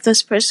 You like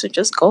this person,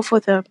 just go for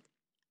them.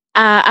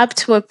 Up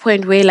to a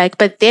point where, like,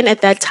 but then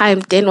at that time,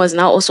 Dan was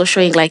now also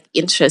showing like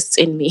interest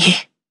in me.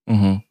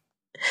 Mm-hmm.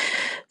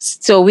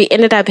 So we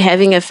ended up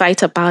having a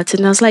fight about it.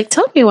 And I was like,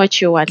 tell me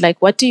what you want.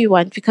 Like, what do you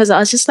want? Because I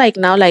was just like,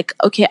 now, like,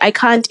 okay, I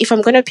can't, if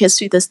I'm going to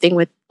pursue this thing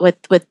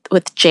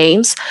with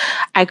James,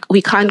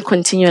 we can't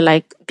continue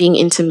like being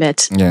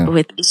intimate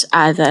with each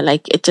other.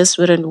 Like, it just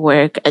wouldn't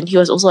work. And he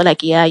was also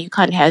like, yeah, you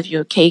can't have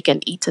your cake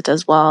and eat it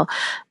as well.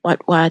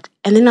 What?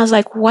 And then I was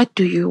like, what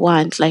do you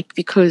want? Like,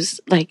 because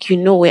like, you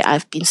know where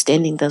I've been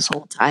standing this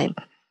whole time.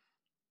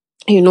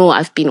 You know,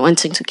 I've been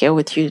wanting to get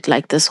with you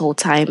like this whole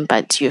time,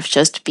 but you've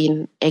just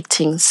been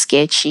acting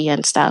sketchy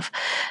and stuff.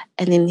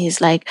 And then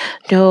he's like,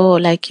 no,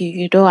 like,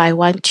 you know, I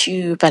want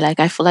you, but like,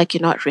 I feel like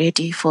you're not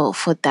ready for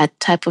that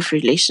type of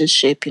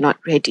relationship. You're not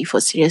ready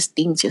for serious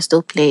things. You're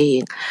still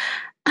playing.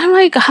 I'm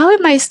like, how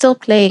am I still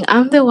playing?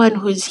 I'm the one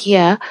who's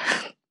here.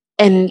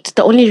 And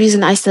the only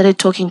reason I started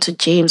talking to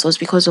James was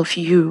because of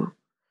you.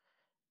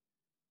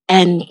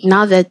 And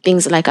now that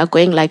things like are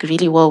going like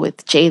really well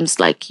with James,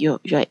 like you're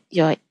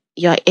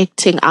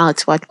acting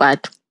out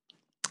what.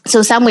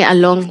 So somewhere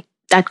along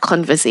that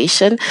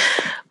conversation,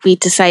 we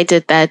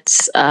decided that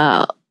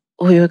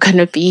we were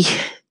gonna be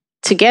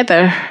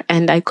together,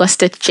 and I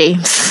ghosted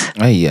James.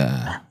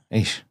 Yeah.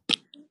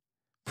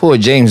 Poor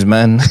James,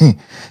 man. Man,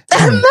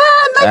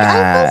 like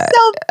I feel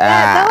so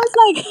bad. That was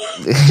like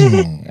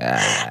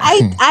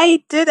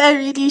I did a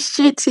really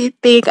shitty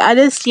thing.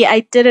 Honestly,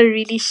 I did a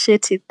really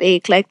shitty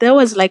thing. Like that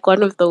was like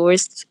one of the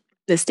worst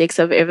mistakes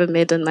I've ever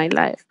made in my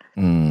life.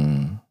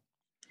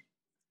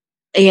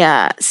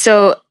 Yeah.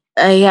 So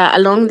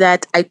along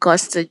that I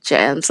ghosted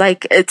James.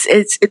 Like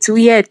it's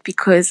weird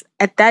because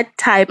at that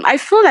time I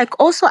feel like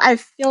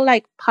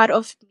part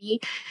of me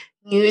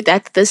knew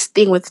that this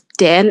thing with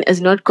Dan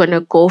is not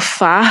gonna go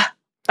far.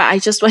 But I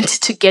just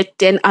wanted to get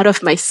Dan out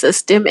of my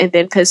system and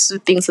then pursue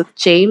things with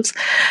James,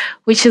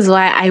 which is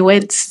why I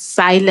went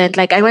silent.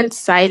 Like I went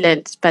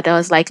silent, but I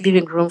was like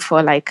leaving room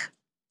for like,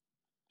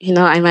 you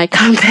know, I might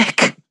come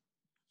back.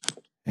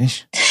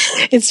 Ish.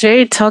 It's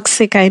very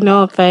toxic, I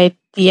know, but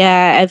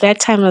yeah, at that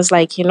time I was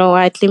like, you know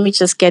what, let me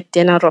just get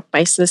Dan out of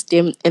my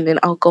system and then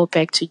I'll go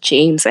back to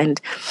James and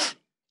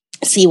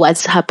see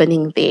what's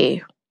happening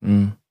there.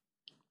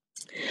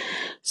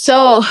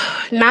 So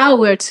now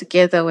we're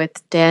together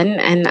with Dan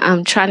and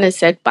I'm trying to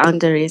set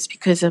boundaries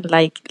because I'm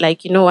like,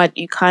 you know what,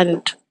 you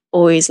can't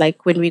always,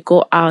 like, when we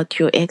go out,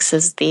 your ex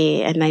is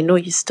there and I know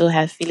you still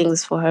have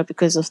feelings for her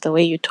because of the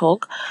way you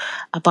talk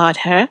about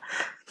her.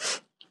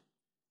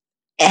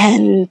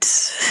 And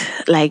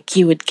like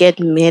he would get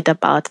mad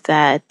about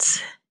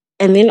that.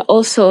 And then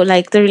also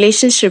like the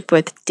relationship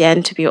with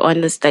Dan, to be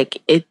honest, like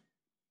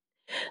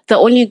the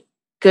only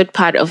good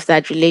part of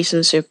that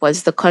relationship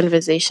was the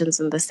conversations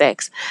and the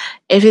sex.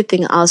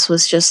 Everything else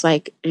was just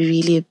like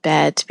really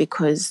bad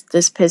because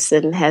this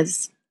person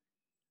has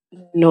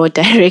no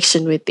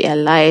direction with their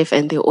life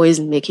and they're always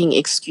making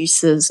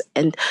excuses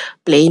and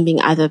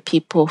blaming other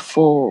people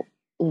for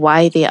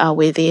why they are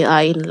where they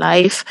are in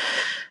life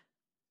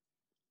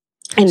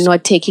and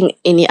not taking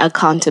any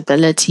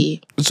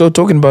accountability. So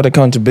talking about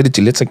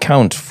accountability, let's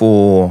account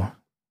for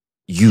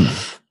you,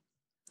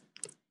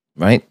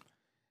 right?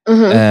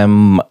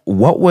 Mm-hmm.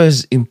 What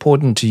was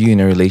important to you in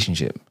a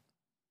relationship?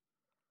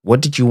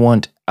 What did you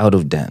want out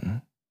of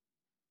Dan?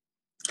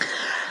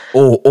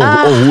 Or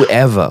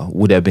whoever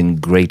would have been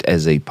great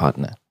as a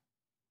partner?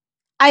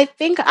 I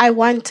think I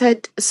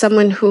wanted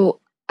someone who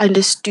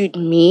understood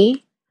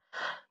me,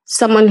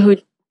 someone who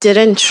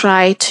didn't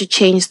try to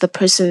change the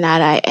person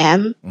that I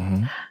am.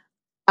 Mm-hmm.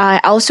 I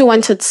also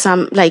wanted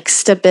some like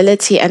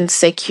stability and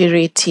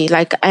security.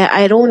 Like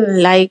I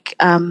don't like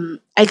I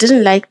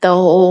didn't like the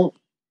whole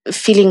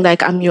feeling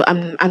like I'm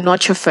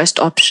not your first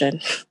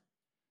option.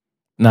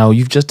 Now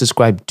you've just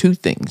described two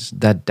things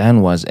that Dan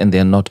was, and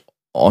they're not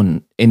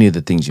on any of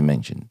the things you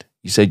mentioned.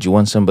 You said you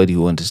want somebody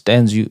who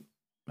understands you.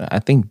 I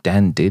think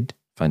Dan did.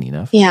 Funny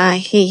enough. Yeah,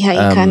 he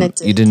kind of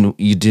did.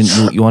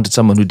 You wanted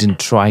someone who didn't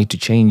try to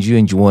change you,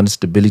 and you wanted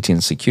stability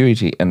and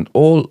security. And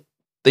all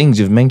things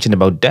you've mentioned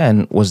about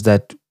Dan was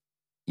that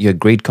you had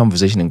great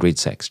conversation and great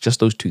sex.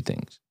 Just those two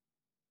things.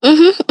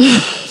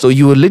 Mm-hmm. So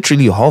you were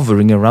literally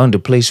hovering around a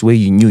place where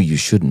you knew you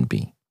shouldn't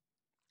be.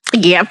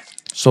 Yep.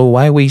 So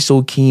why were you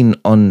so keen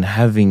on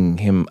having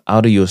him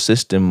out of your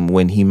system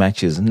when he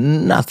matches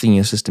nothing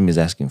your system is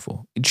asking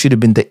for? It should have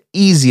been the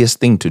easiest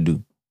thing to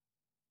do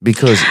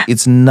because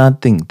it's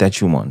nothing that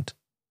you want.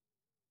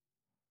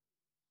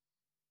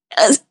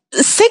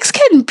 Sex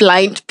can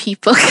blind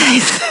people,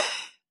 guys.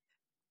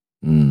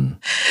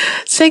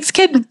 Sex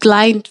can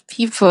blind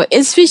people,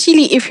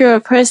 especially if you're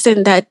a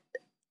person that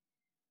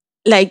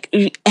like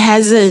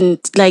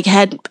hasn't like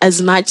had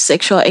as much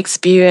sexual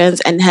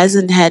experience and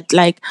hasn't had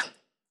like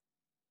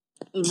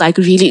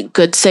really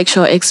good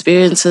sexual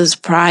experiences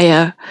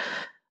prior.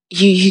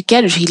 You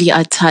get really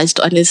attached,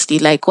 honestly.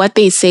 Like what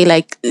they say,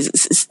 like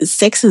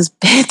sex is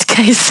bad,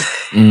 guys.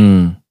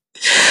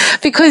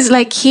 Because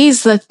like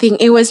here's the thing,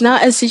 it was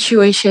not a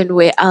situation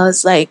where I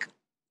was like,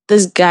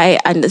 this guy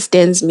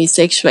understands me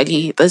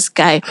sexually. This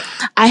guy,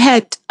 I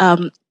had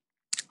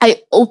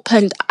I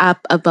opened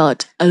up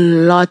about a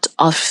lot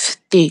of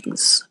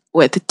things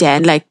with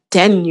Dan. Like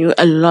Dan knew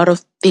a lot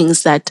of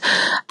things that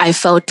I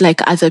felt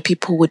like other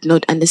people would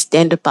not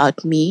understand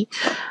about me.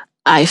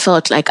 I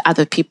felt like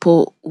other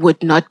people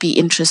would not be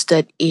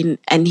interested in,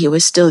 and he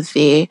was still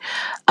there.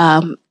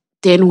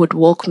 Dan would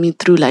walk me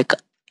through like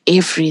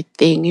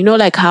everything. You know,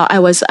 like how I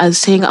was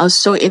saying I was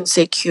so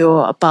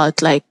insecure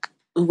about like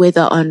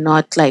whether or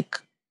not like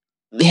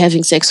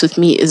having sex with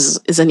me is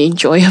an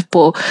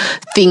enjoyable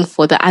thing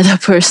for the other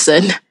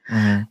person.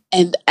 Mm-hmm.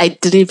 And I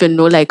didn't even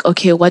know like,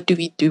 okay, what do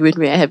we do when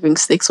we're having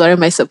sex? What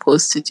am I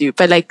supposed to do?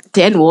 But like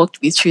Dan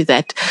walked me through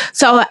that.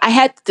 So I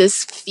had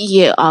this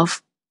fear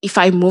of if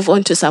I move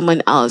on to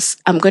someone else,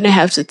 I'm gonna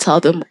have to tell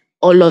them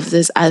all of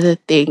these other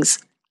things.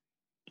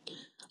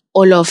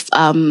 All of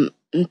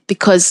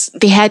because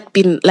there had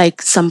been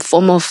like some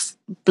form of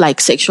like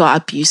sexual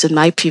abuse in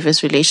my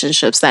previous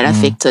relationships that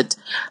affected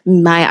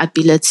my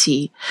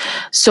ability.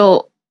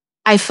 So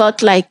I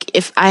felt like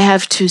if I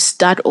have to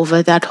start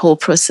over that whole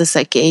process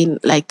again,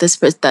 like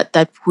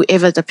that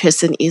whoever the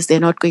person is, they're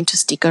not going to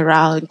stick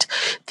around.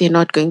 They're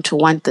not going to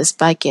want this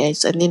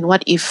baggage. And then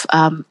what if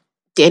Dan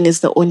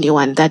is the only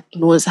one that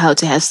knows how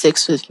to have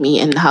sex with me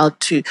and how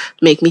to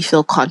make me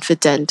feel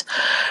confident?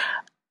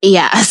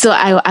 Yeah, so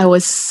I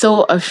was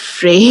so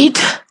afraid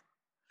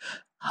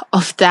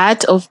of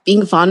that, of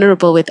being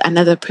vulnerable with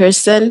another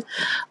person,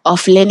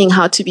 of learning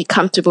how to be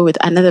comfortable with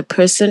another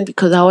person,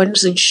 because I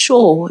wasn't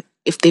sure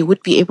if they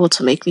would be able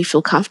to make me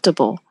feel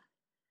comfortable.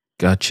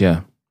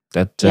 Gotcha.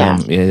 That Yeah.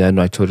 yeah,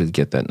 no, I totally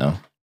get that now.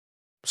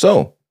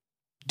 So,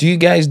 do you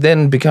guys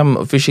then become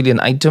officially an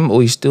item,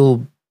 or you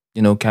still,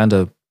 kind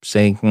of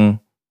saying,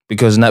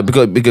 because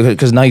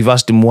now you've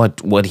asked him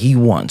what he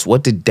wants.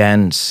 What did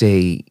Dan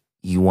say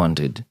he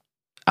wanted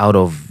out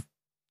of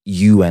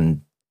you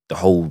and the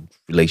whole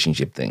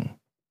relationship thing?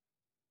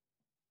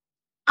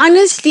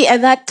 Honestly,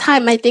 at that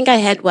time, I think I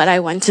had what I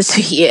wanted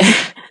to hear,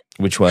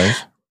 Which was?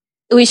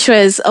 which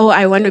was, "Oh,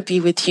 I want to be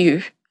with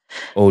you."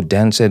 Oh,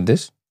 Dan said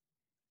this?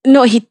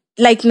 No, he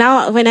like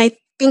now when I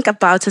think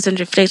about it and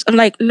reflect, I'm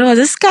like, no,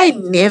 this guy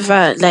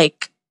never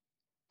like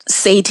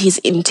said his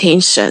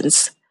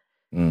intentions.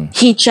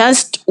 He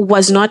just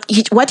was not.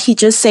 What he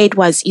just said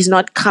was he's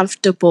not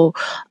comfortable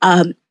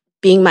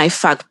being my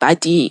fuck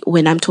buddy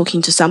when I'm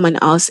talking to someone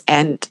else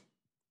and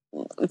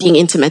being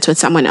intimate with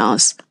someone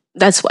else.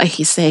 That's what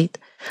he said.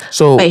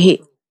 So, But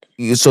he,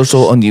 so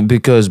on you,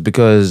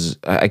 because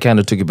I kind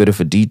of took a bit of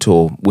a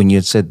detour when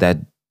you said that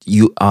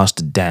you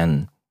asked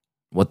Dan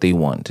what they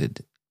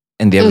wanted,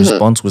 and their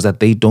response was that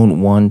they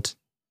don't want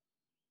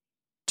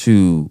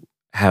to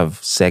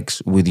have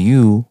sex with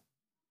you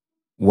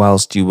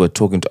whilst you were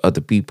talking to other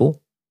people.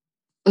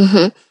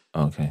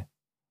 Okay,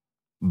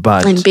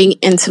 but and being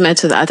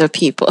intimate with other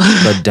people.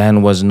 but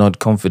Dan was not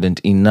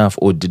confident enough,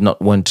 or did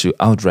not want to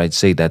outright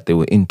say that they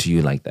were into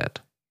you like that.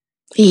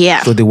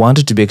 Yeah, So they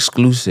wanted to be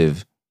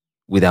exclusive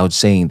without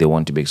saying they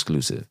want to be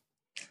exclusive.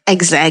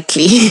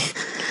 exactly.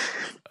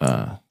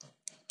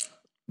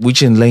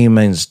 Which in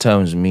layman's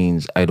terms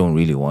means I don't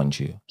really want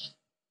you.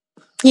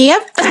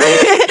 Yep.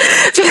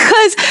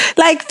 Because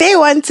like they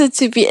wanted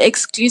to be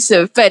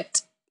exclusive,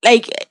 but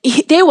like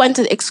they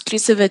wanted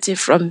exclusivity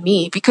from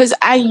me because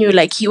I knew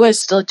like he was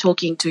still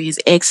talking to his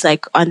ex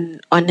like on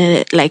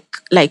a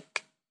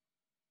like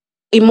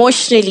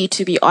emotionally,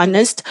 to be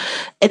honest,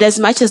 and as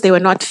much as they were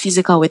not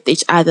physical with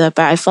each other,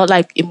 but I felt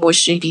like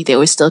emotionally they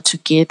were still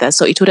together,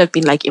 so it would have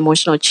been like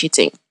emotional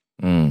cheating.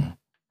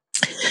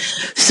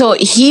 So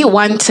he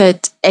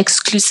wanted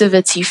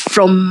exclusivity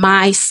from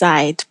my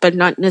side, but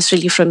not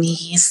necessarily from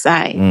his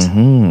side.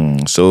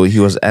 So he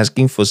was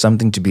asking for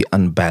something to be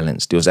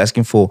unbalanced. He was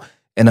asking for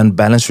an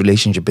unbalanced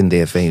relationship in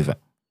their favor.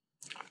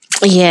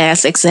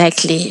 Yes,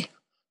 exactly.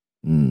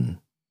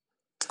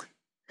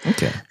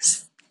 Okay.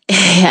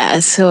 Yeah,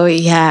 so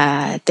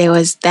yeah, there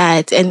was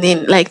that. And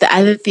then like the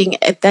other thing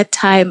at that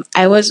time,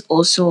 I was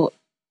also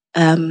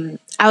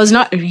I was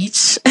not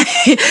rich,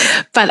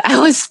 but I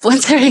was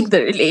sponsoring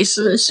the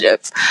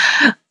relationship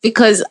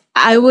because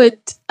I would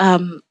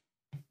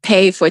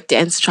pay for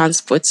Dan's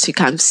transport to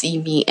come see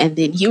me, and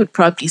then he would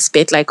probably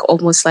spend like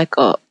almost like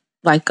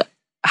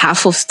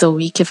half of the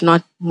week, if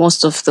not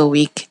most of the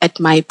week, at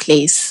my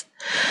place.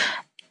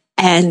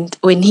 And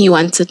when he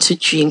wanted to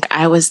drink,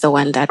 I was the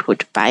one that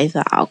would buy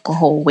the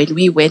alcohol. When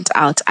we went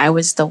out, I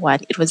was the one.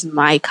 It was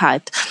my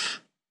card.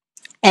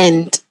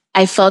 And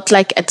I felt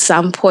like at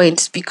some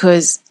point he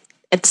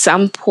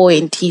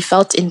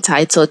felt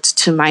entitled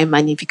to my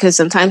money, because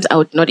sometimes I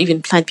would not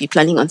even be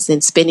planning on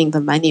spending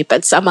the money,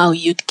 but somehow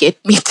you'd get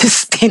me to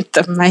spend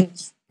the money.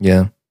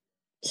 Yeah.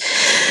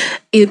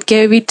 You'd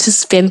get me to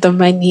spend the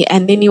money.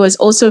 And then he was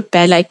also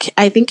bad. Like,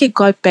 I think it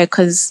got bad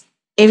because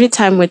every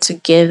time we're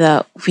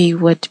together, we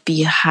would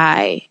be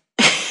high.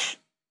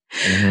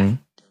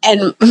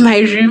 And my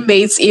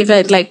roommates,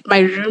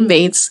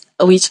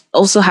 which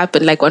also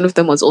happened, like one of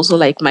them was also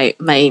like my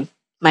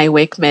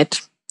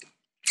workmate.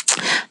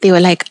 they were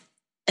like,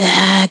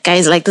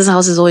 guys, like this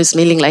house is always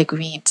smelling like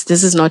weed.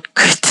 This is not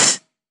good.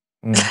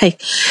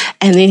 Like,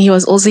 and then he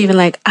was also even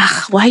like,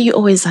 why are you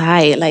always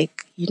high?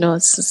 Like,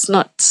 it's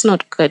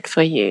not good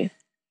for you.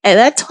 At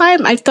that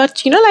time, I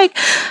thought, like,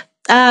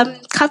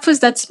 couples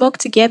that smoke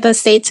together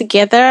stay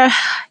together.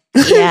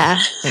 Yeah.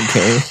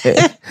 Okay.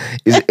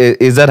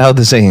 Is that how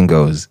the saying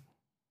goes?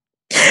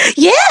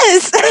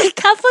 Yes.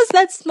 Couples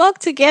that smoke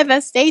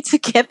together stay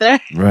together.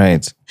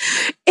 Right.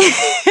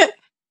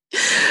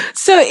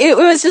 So it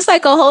was just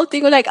like a whole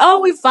thing. We're like,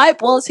 we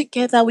vibe well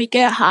together. We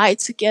get high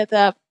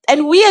together.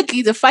 And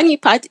weirdly, the funny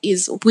part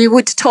is we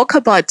would talk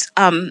about,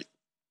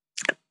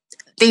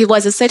 there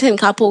was a certain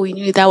couple we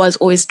knew that was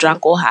always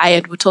drunk or high,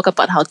 and we'd talk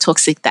about how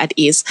toxic that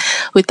is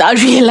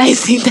without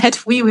realizing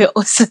that we were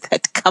also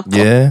that couple.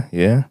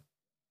 Yeah.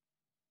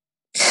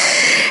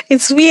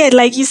 It's weird.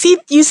 Like you see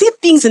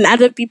things in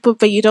other people,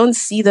 but you don't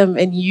see them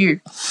in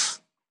you.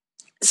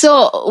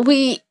 So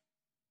we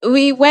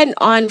went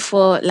on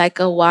for like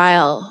a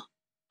while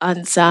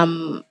on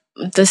some,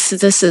 this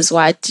is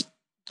what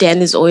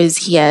Dan is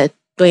always here.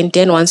 When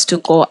Dan wants to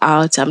go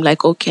out, I'm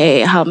like,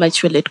 okay, how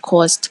much will it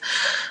cost?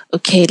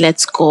 Okay,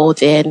 let's go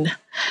then.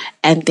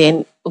 And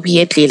then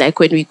weirdly, like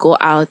when we go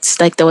out,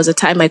 like there was a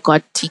time I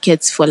got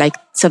tickets for like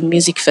some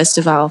music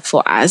festival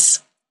for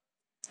us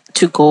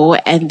to go.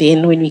 And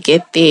then when we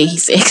get there,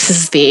 his ex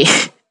is there.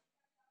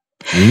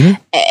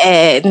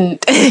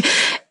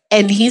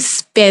 And he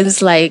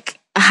spends like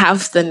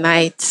half the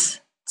night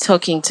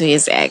talking to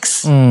his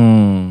ex.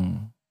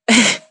 And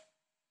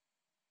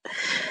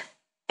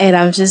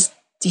I'm just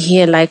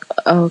here like,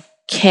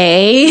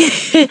 okay,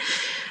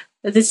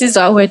 this is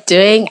what we're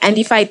doing. And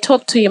if I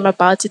talk to him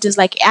about it, it's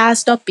like,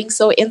 stop being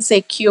so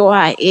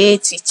insecure.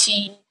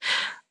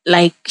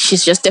 Like,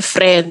 she's just a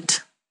friend.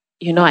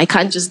 I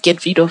can't just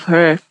get rid of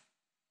her.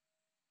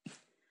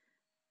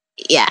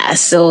 Yeah,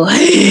 so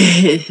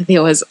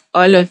there was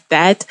all of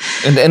that.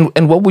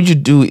 And what would you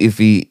do if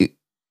he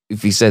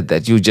said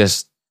that? You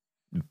just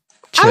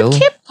chill? I'll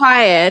keep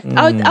quiet.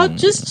 I'll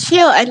just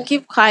chill and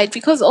keep quiet,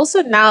 because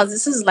also now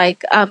this is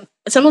like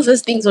some of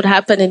those things would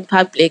happen in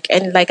public,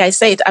 and like I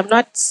said, I'm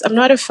not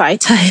a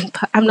fighter.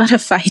 I'm not a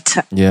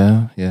fighter.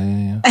 Yeah.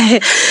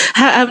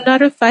 I'm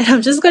not a fighter.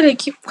 I'm just gonna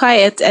keep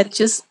quiet and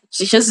just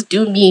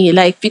do me,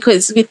 like,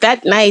 because with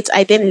that night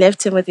I then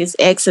left him with his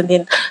ex, and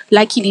then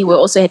luckily we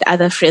also had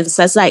other friends.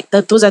 That's like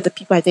those are the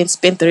people I then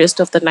spent the rest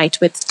of the night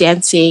with,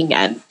 dancing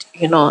and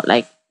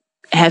like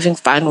having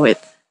fun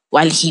with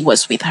while he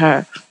was with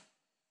her.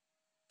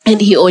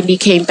 And he only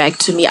came back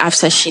to me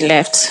after she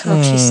left.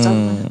 Oh, she's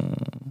still.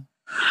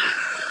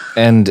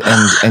 And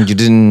you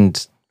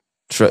didn't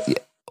try.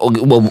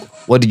 Well,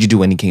 what did you do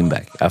when he came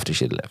back after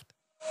she had left?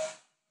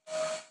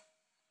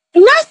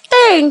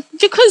 Nothing,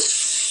 because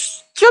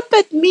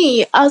stupid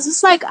me. I was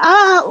just like,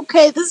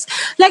 okay, this,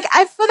 like,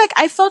 I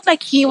felt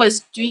like he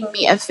was doing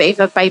me a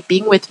favor by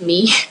being with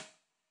me.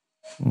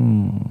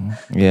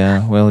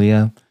 Yeah, well,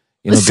 yeah.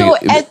 So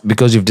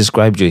because you've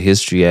described your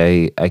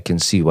history, I can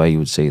see why you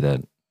would say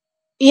that.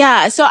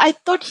 Yeah, so I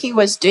thought he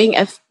was doing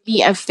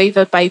me a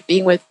favor by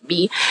being with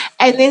me.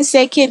 And then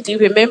secondly,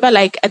 remember,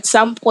 like, at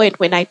some point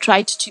when I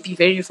tried to be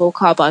very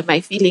vocal about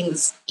my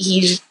feelings,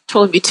 he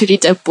told me to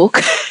read a book.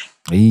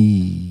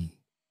 Because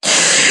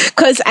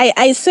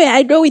I swear,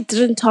 I know we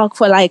didn't talk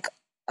for like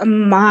a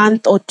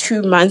month or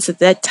 2 months at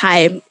that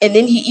time. And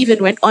then he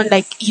even went on,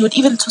 like, he would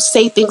even to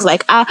say things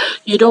like,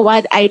 you know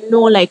what, I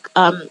know, like,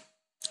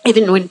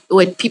 even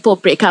when people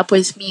break up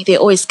with me, they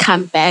always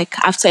come back.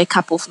 After a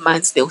couple of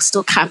months, they'll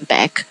still come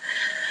back.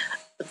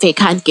 They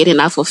can't get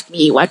enough of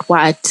me,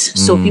 what.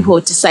 So people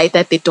would decide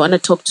that they don't want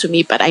to talk to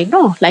me. But I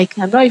know, like,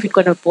 I'm not even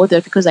going to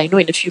bother, because I know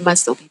in a few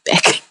months they'll be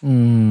back.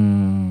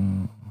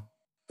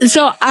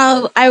 So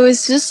I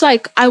was just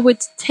like, I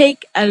would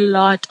take a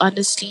lot,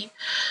 honestly.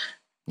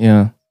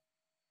 Yeah.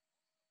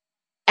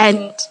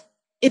 And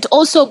it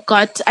also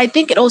I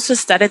think it also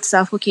started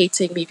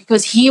suffocating me,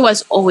 because he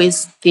was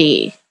always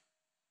there.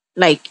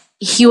 Like,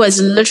 he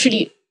was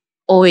literally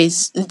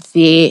always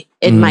there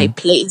in my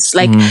place.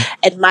 Like,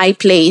 at my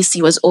place,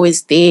 he was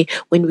always there.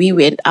 When we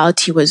went out,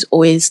 he was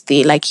always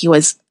there. Like, he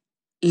was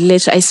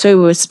literally, I swear,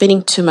 we were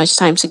spending too much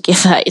time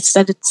together. It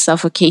started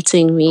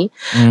suffocating me,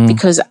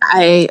 because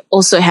I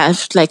also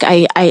have, like,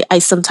 I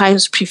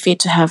sometimes prefer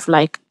to have,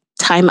 like,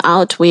 time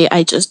out where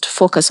I just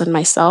focus on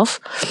myself.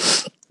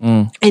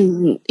 And,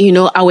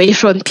 away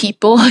from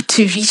people,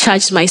 to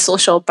recharge my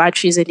social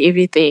batteries and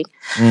everything.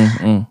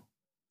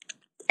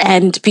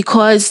 And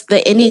because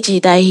the energy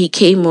that he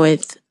came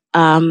with,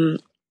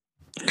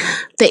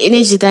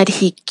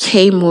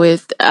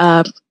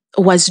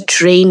 was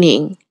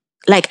draining.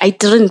 Like, I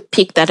didn't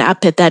pick that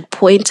up at that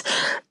point.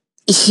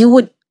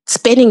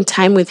 Spending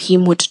time with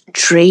him would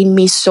drain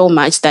me so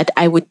much that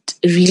I would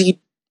really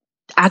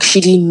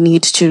actually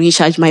need to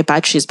recharge my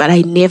batteries, but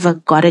I never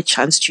got a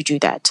chance to do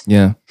that.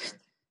 Yeah.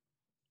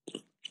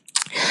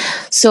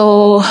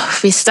 So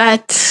we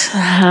start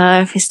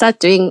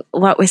doing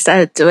what we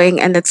started doing,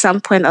 and at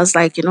some point I was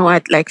like, you know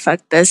what, like, fuck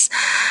this.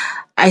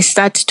 I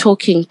start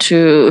talking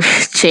to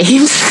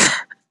James.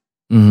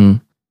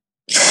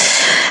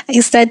 I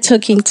start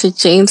talking to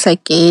James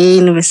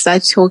again. We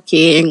start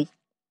talking.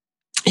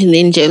 And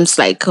then James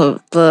like, we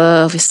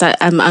start.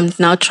 I'm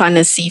now trying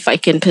to see if I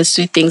can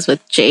pursue things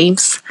with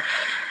James.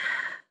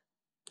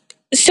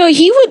 So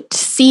he would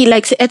see,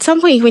 like, at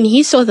some point when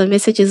he saw the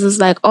messages, it's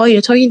like, oh,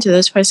 you're talking to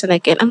this person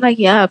again. I'm like,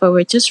 yeah, but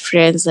we're just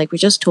friends. Like, we're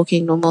just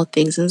talking normal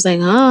things. And it's like,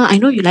 oh, I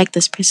know you like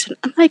this person.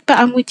 I'm like, but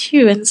I'm with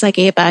you. And it's like,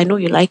 hey, but I know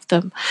you like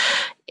them.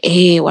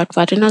 Hey,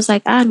 what? And I was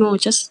like, no,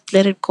 just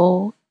let it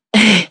go.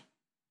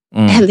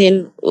 And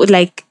then would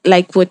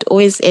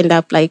always end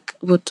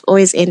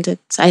it.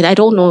 I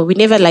don't know. We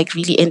never like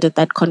really ended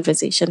that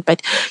conversation,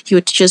 but he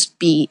would just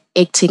be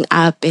acting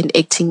up and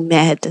acting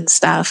mad and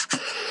stuff.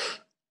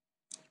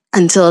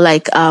 Until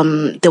like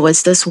there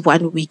was this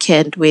one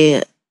weekend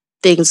where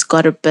things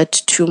got a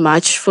bit too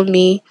much for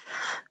me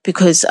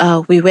because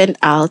we went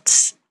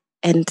out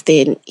and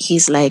then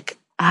he's like,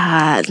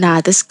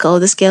 nah, this girl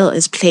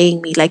is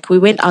playing me. Like we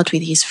went out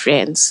with his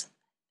friends.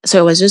 So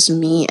it was just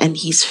me and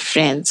his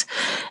friends.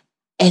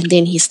 And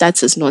then he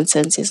starts his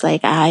nonsense. He's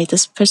like,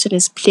 this person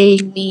is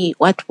playing me.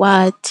 What?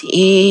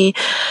 You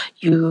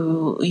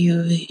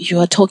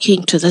are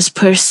talking to this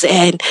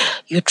person.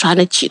 You're trying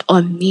to cheat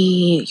on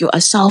me. You are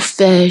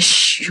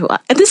selfish.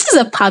 And this is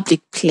a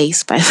public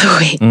place, by the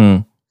way.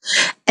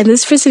 And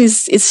this person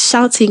is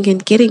shouting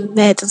and getting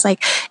mad. It's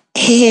like,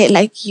 hey,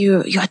 like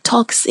you're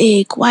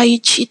toxic. Why are you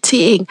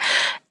cheating?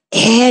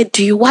 Hey,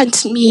 do you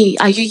want me?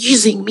 Are you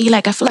using me?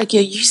 Like, I feel like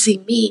you're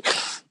using me.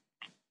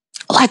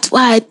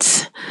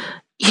 What?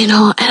 You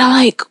know, and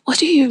I'm like, what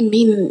do you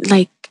mean?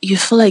 Like, you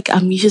feel like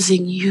I'm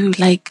using you?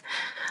 Like,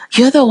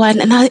 you're the one.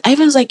 And I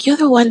was like, you're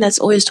the one that's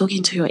always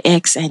talking to your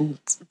ex and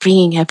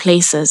bringing her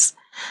places.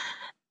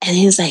 And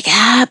he's like,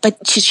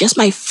 but she's just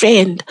my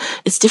friend.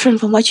 It's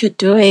different from what you're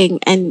doing.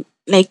 And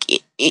like,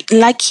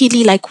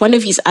 luckily, like one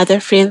of his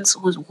other friends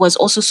was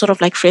also sort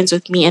of like friends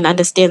with me and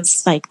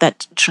understands like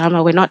that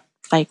drama. We're not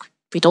like,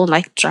 we don't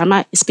like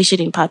drama,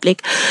 especially in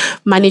public.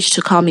 Managed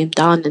to calm him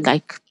down and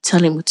like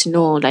tell him to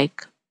know,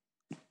 like,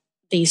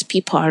 these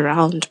people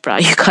around, bro.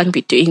 You can't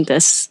be doing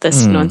this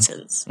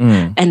nonsense.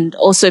 And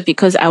also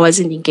because I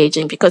wasn't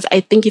engaging, because I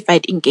think if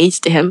I'd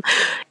engaged him,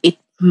 it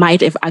might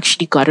have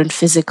actually gotten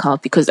physical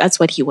because that's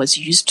what he was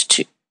used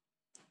to.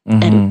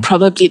 And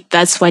probably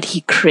that's what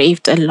he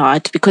craved a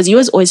lot because he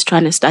was always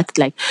trying to start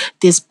like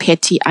these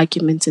petty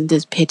arguments and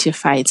these petty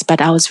fights.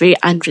 But I was very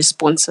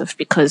unresponsive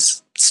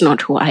because it's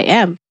not who I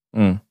am.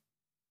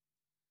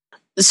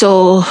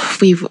 So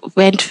we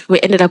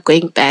ended up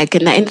going back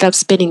and I ended up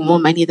spending more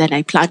money than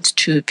I planned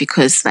to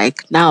because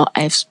like now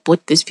I've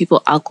bought these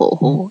people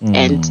alcohol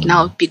and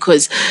now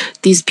because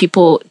these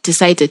people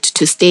decided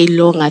to stay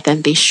longer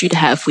than they should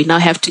have, we now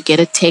have to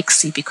get a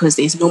taxi because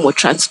there's no more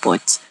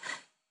transport.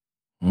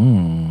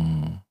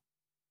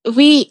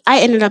 I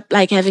ended up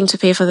like having to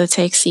pay for the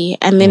taxi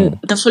and then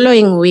the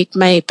following week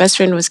my best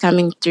friend was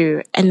coming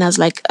through and I was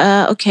like,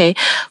 okay,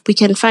 we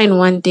can find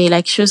one day.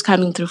 Like she was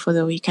coming through for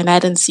the week and I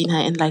hadn't seen her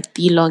in like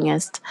the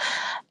longest.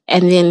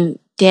 And then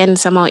Dan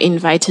somehow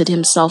invited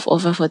himself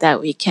over for that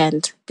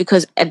weekend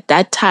because at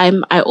that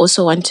time I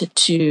also wanted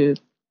to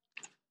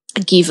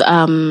give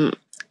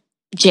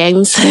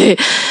James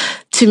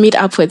to meet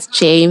up with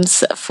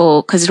James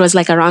because it was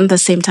like around the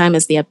same time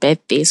as their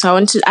birthday. So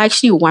I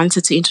actually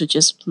wanted to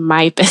introduce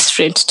my best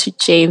friend to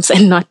James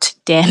and not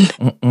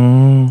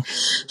Dan.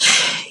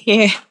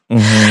 Yeah.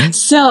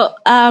 So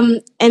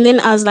and then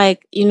I was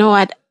like, you know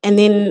what? And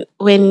then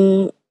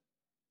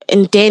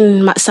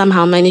Dan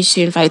somehow managed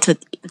to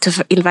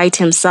invite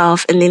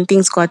himself, and then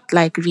things got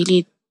like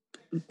really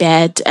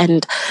bad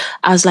and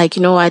I was like,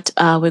 you know what,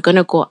 we're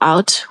gonna go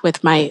out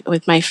with my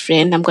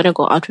friend. I'm gonna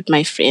go out with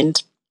my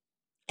friend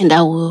and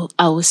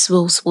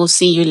we'll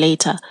see you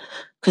later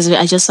because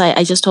I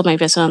just told my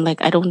best friend, I'm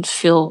like, I'm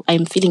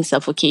feeling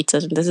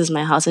suffocated and this is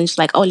my house. And she's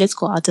like, oh, let's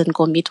go out and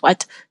go meet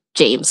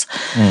James.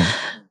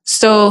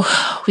 So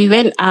we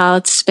went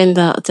out, spent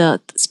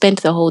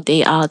the whole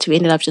day out. We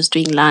ended up just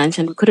doing lunch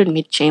and we couldn't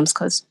meet James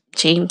because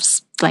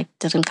James like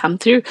didn't come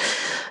through.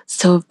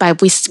 So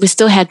but we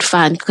still had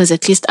fun because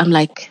at least I'm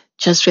like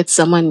just with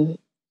someone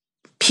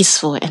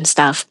peaceful and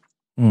stuff.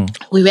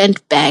 We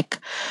went back.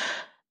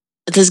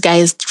 This guy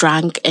is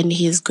drunk and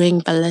he's going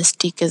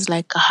ballistic. He's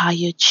like,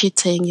 you're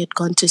cheating. You'd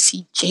gone to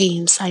see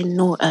James. I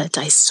know it.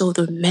 I saw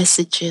the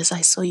messages.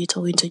 I saw you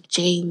talking to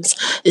James.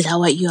 Is that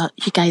why you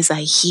guys are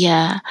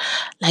here?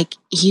 Like,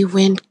 he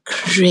went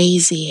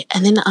crazy.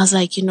 And then I was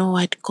like, you know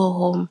what? Go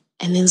home.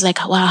 And then he's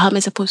like, wow, how am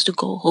I supposed to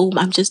go home?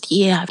 I'm just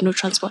here. I have no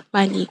transport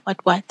money.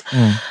 What?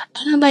 And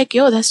I'm like,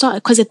 yo, that's not...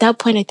 Because at that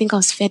point, I think I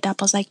was fed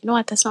up. I was like, you know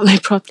what? That's not my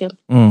problem.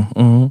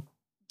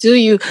 Do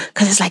you?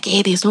 Because it's like,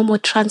 hey, there's no more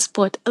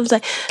transport. I was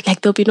like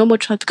there'll be no more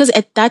transport. Because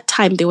at that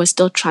time, there was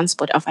still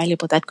transport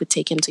available that could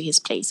take him to his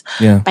place.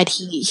 Yeah. But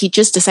he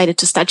just decided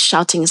to start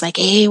shouting. He's like,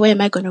 hey, where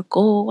am I going to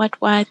go?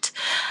 What?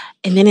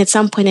 And then at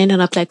some point, I ended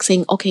up like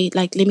saying, okay,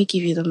 like, let me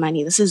give you the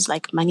money. This is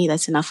like money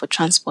that's enough for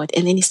transport.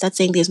 And then he starts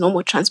saying there's no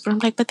more transport. I'm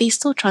like, but there's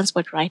still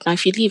transport right now.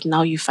 If you leave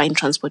now, you find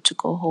transport to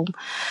go home.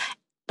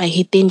 But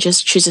he then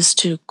just chooses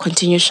to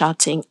continue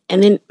shouting.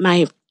 And then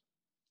my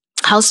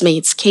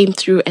housemates came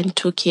through and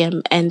took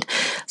him and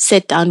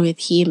sat down with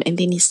him. And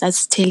then he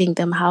starts telling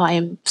them how I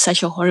am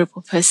such a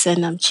horrible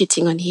person. I'm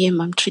cheating on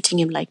him. I'm treating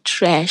him like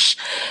trash.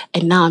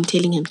 And now I'm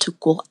telling him to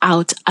go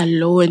out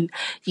alone.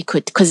 He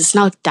could, because it's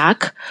now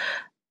dark.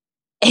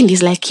 And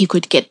he's like, he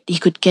could get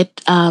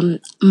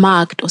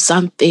mugged or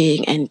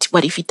something. And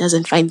what if he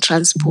doesn't find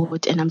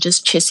transport? And I'm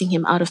just chasing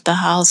him out of the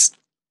house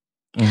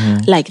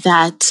like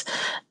that.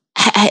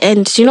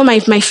 And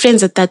my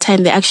friends at that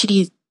time, they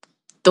actually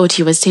thought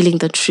he was telling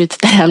the truth,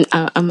 that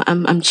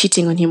I'm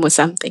cheating on him or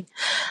something.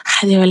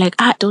 They were like,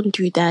 don't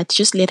do that.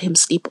 Just let him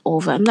sleep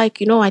over. I'm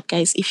like, you know what,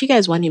 guys? If you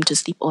guys want him to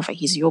sleep over,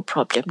 he's your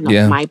problem,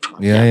 not my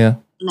problem. Yeah.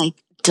 Like,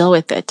 deal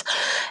with it.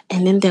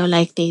 And then they were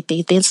like, they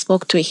then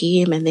spoke to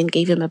him and then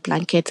gave him a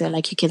blanket. They're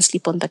like, you can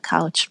sleep on the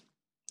couch.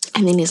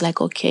 And then he's like,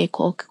 okay,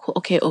 cool,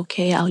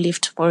 okay, I'll leave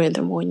tomorrow in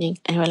the morning.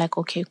 And we're like,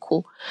 okay,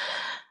 cool.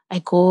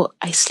 I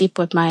sleep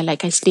in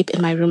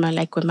my room,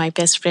 like with my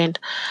best friend.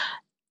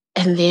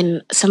 And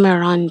then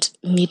somewhere around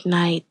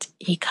midnight,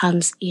 he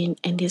comes in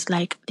and he's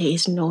like, there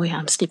is no way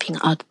I'm sleeping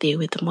out there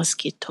with the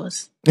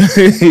mosquitoes. And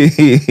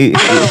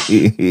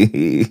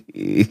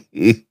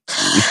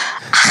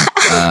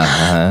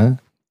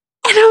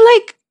I'm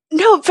like,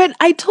 no, but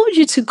I told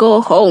you to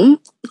go home.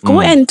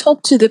 Go and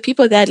talk to the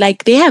people that,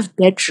 like, they have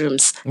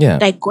bedrooms. Yeah.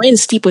 Like, go and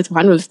sleep with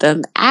one of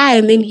them.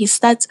 And then he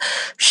starts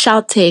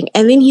shouting.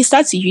 And then he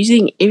starts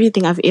using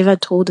everything I've ever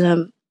told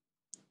him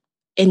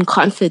in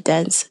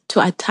confidence to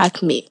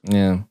attack me.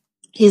 Yeah.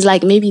 He's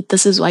like, maybe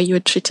this is why you're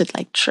treated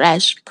like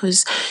trash,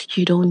 because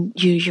you're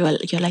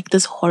like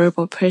this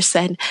horrible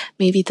person.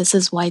 Maybe this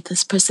is why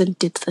this person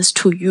did this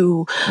to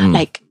you.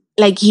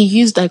 Like he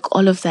used like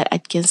all of that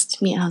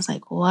against me. And I was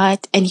like,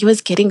 what? And he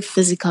was getting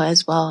physical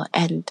as well.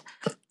 And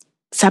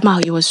somehow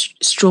he was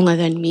stronger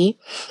than me.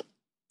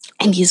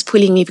 And he's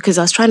pulling me because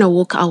I was trying to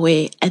walk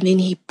away. And then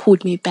he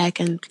pulled me back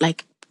and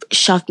like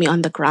shoved me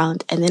on the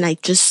ground. And then I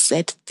just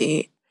sat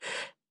there.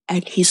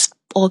 And he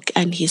spoke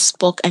and he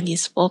spoke and he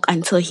spoke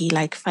until he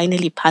like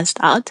finally passed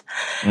out.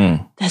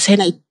 That's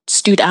when I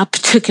stood up,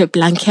 took a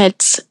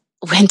blanket,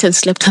 went and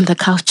slept on the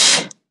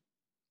couch.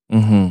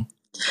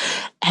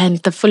 And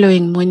the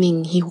following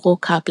morning, he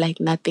woke up like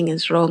nothing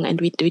is wrong.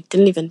 And we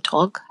didn't even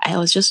talk. I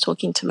was just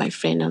talking to my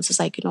friend. I was just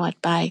like, you know what,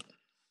 bye.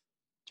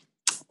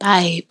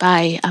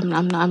 I'm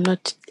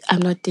not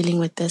dealing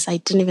with this. I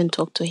didn't even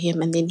talk to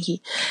him. And then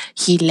he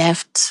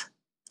left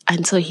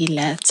until he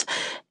left.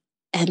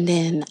 And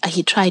then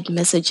he tried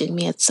messaging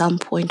me at some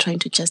point, trying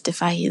to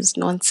justify his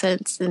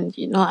nonsense. And,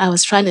 I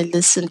was trying to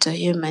listen to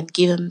him and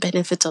give him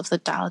benefit of the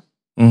doubt.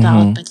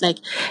 But, like,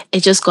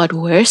 it just got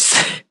worse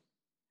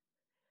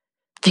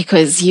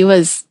because he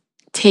was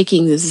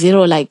taking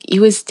zero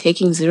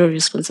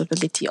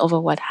responsibility over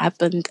what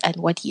happened and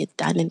what he had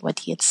done and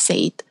what he had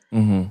said.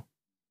 And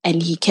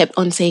he kept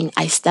on saying,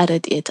 I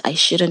started it. I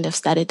shouldn't have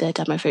started it.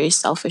 I'm a very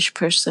selfish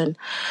person.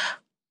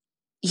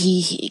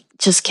 He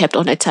just kept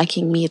on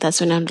attacking me.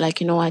 That's when I'm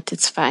like, you know what,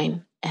 it's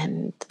fine.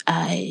 And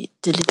I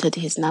deleted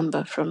his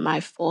number from my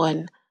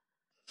phone.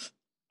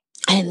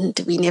 And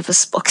we never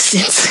spoke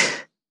since.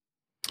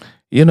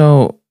 There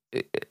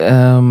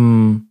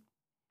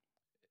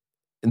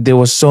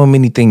were so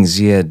many things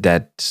here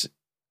that,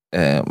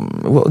 they're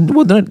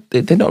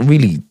not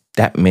really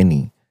that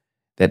many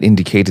that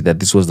indicated that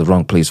this was the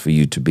wrong place for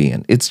you to be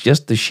in. It's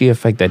just the sheer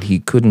fact that he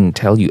couldn't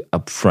tell you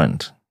up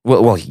front.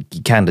 Well, he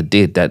kind of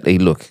did that. Hey,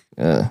 look,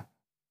 I'm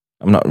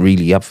not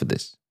really up for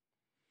this.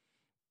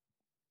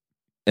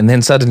 And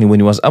then suddenly when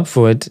he was up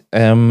for it,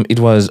 it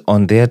was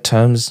on their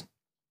terms,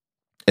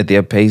 at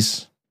their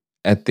pace,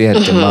 at their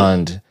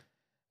demand.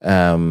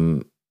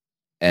 And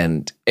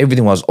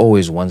everything was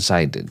always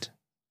one-sided.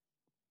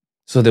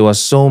 So there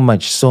was so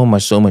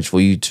much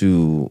for you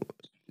to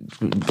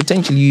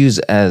potentially use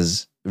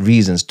as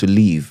reasons to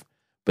leave.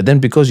 But then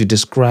because you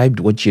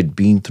described what you had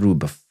been through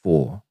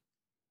before,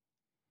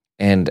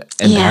 and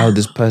how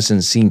this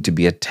person seemed to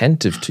be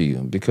attentive to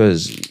you,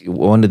 because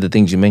one of the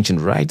things you mentioned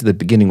right at the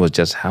beginning was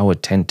just how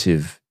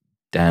attentive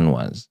Dan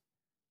was.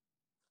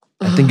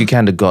 I think you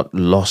kind of got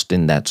lost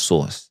in that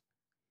source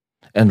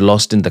and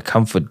lost in the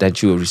comfort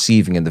that you were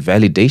receiving and the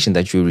validation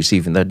that you were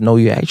receiving, that no,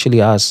 you actually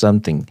are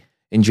something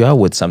and you are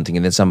with something,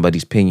 and then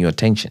somebody's paying you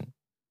attention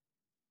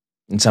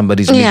and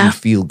somebody's making you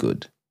feel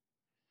good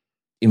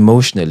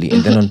emotionally.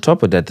 And then on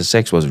top of that, the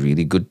sex was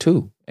really good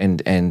too.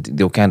 And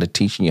they were kind of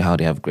teaching you how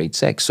to have great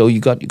sex. So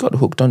you got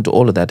hooked onto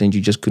all of that, and you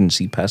just couldn't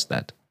see past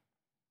that.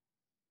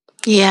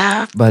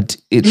 Yeah. But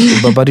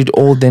it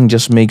all then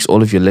just makes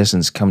all of your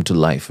lessons come to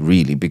life,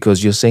 really,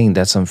 because you're saying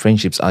that some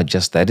friendships are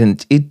just that.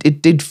 And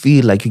it did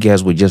feel like you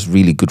guys were just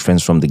really good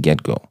friends from the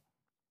get-go.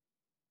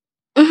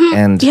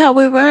 And yeah,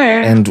 we were.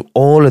 And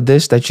all of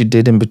this that you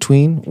did in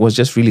between was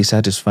just really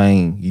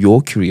satisfying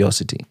your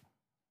curiosity.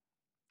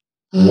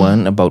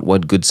 One, about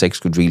what good sex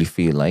could really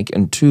feel like.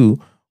 And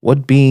two,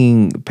 what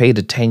being paid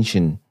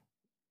attention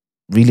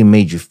really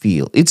made you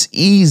feel. It's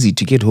easy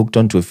to get hooked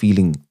onto a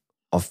feeling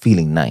of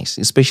feeling nice,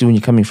 especially when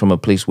you're coming from a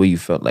place where you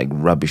felt like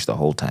rubbish the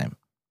whole time.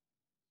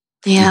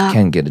 Yeah. It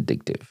can get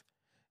addictive.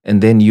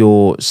 And then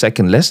your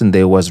second lesson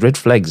there was red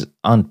flags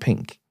aren't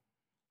pink.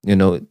 They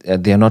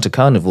are not a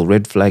carnival.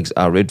 Red flags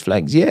are red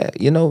flags. Yeah,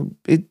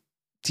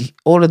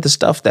 all of the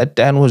stuff that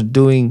Dan was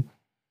doing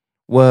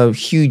were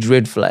huge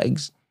red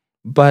flags,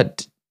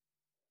 but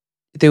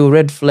they were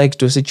red flags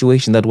to a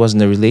situation that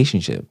wasn't a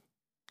relationship.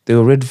 They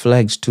were red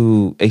flags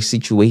to a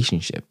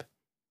situationship.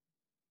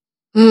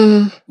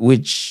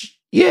 Which,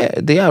 yeah,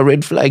 they are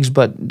red flags,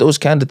 but those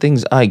kind of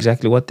things are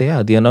exactly what they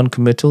are. They are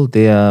non-committal,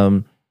 they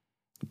are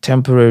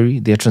temporary,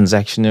 they are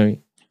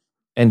transactionary.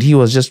 And he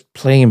was just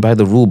playing by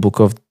the rule book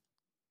of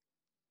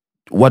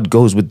what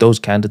goes with those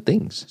kind of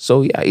things.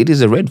 So yeah, it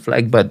is a red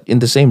flag, but in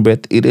the same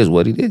breath, it is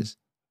what it is.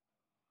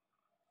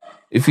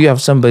 If you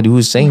have somebody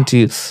who's saying to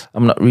you,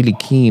 I'm not really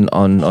keen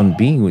on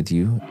being with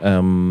you,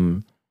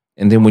 and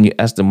then when you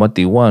ask them what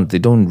they want, they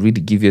don't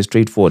really give you a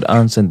straightforward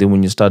answer. And then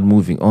when you start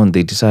moving on,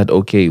 they decide,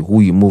 okay,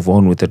 who you move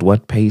on with at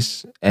what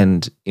pace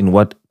and in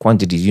what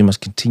quantities you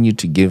must continue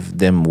to give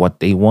them what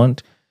they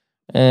want.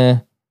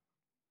 Leave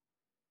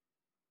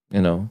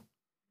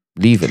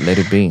it, let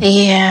it be.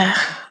 Yeah,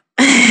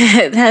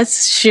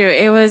 that's true.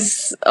 It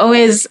was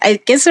always, I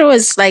guess it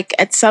was like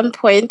at some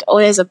point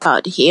always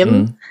about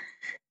him.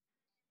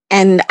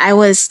 And I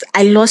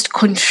lost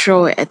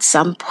control at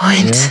some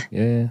point.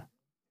 Yeah.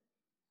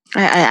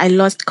 I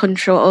lost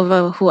control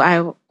over who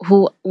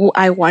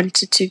I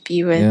wanted to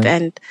be with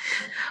and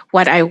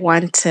what I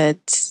wanted.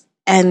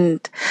 And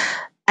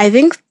I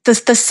think the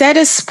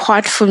saddest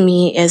part for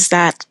me is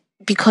that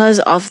because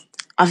of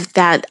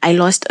that, I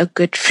lost a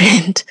good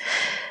friend.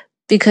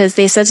 Because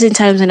there's certain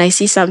times when I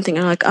see something,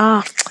 I'm like,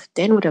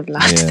 Dan would have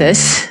loved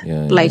this.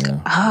 We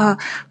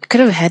could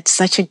have had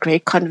such a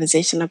great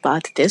conversation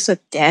about this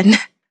with Dan.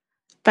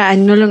 But I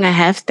no longer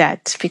have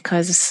that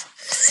because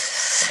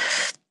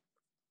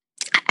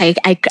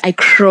I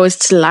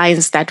crossed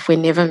lines that were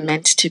never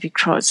meant to be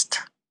crossed.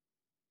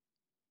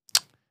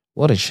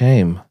 What a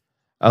shame.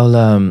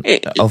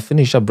 I'll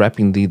finish up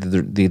wrapping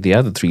the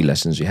other three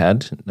lessons you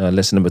had.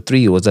 Lesson number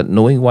 3 was that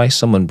knowing why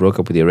someone broke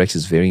up with your ex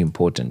is very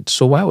important.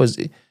 So why was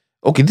it?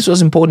 Okay, this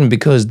was important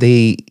because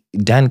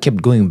Dan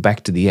kept going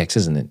back to the ex,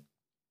 isn't it?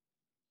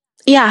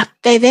 Yeah,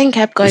 they then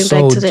kept going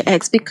back to the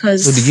ex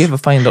because... So did you ever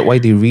find out why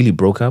they really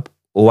broke up?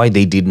 Or why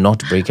they did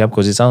not break up?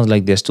 Because it sounds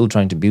like they're still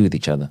trying to be with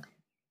each other.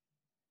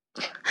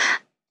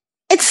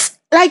 It's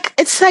like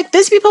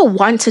these people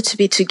wanted to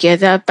be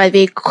together, but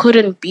they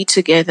couldn't be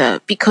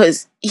together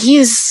because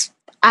his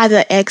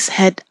other ex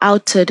had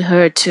outed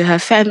her to her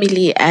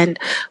family and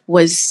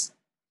was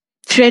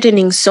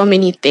threatening so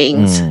many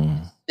things.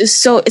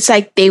 So it's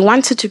like they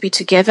wanted to be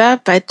together,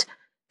 but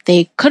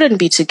they couldn't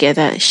be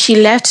together. She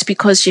left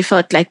because she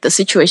felt like the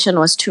situation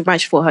was too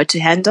much for her to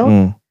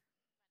handle.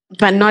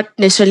 But not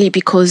necessarily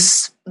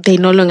because they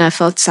no longer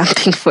felt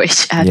something for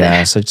each other.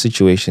 Yeah, such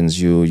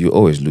situations, you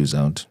always lose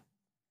out.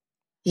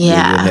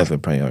 Yeah. You're never a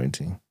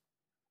priority.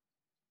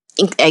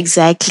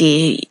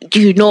 Exactly.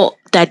 You know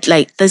that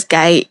like this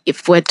guy,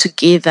 if we're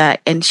together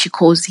and she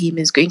calls him,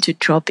 is going to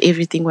drop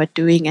everything we're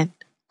doing and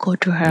go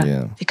to her.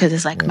 Yeah. Because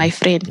it's like, my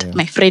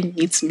friend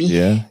needs me.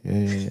 Yeah.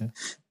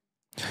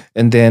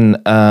 And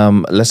then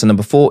lesson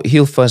number 4,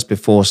 heal first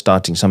before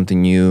starting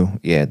something new.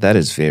 Yeah, that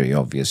is very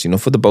obvious,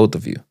 for the both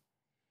of you.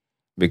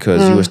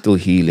 Because you were still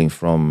healing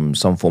from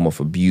some form of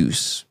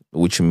abuse,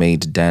 which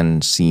made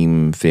Dan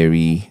seem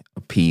very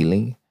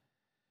appealing.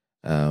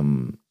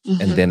 And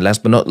then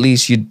last but not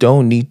least, you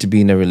don't need to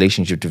be in a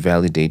relationship to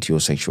validate your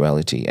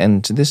sexuality.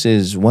 And this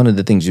is one of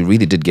the things you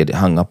really did get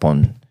hung up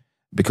on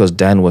because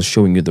Dan was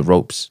showing you the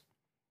ropes,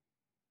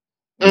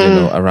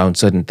 around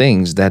certain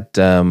things that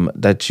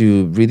that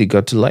you really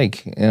got to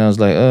like. And I was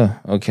like,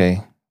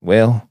 okay,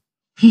 well,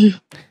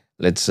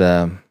 let's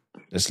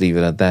leave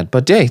it at that.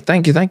 But yeah,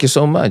 thank you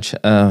so much,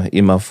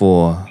 Ima,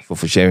 for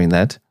sharing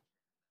that.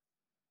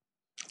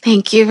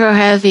 Thank you for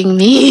having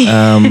me.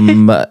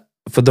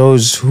 For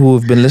those who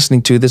have been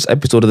listening to this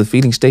episode of The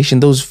Feeling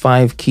Station, those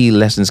 5 key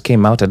lessons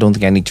came out. I don't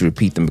think I need to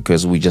repeat them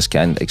because we just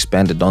can't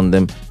expand it on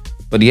them.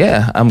 But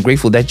yeah, I'm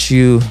grateful that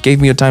you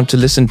gave me your time to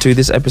listen to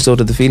this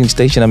episode of The Feeling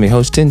Station. I'm your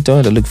host, Tinto,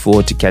 and I look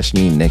forward to catching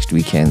you next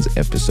weekend's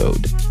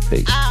episode.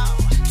 Peace.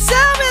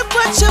 Tell me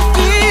what you're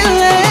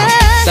feeling.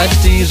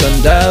 Satis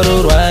on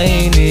Daro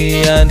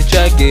Raini and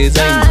Chagis.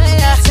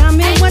 Tell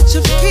me what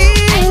you're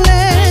feeling.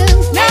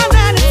 Now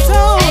that it's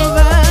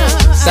over.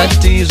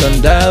 Satis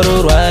on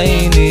Daro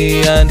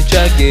Raini and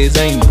Chagis.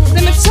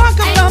 Let me talk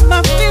about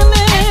my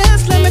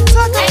feelings. Let me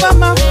talk about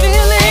my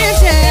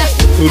feelings, yeah.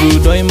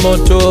 Urudoi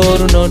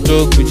motoru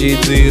noto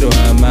kujiziro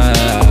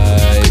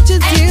amai.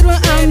 Kujiziro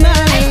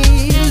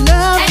amai.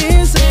 Love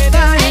is a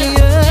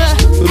fire.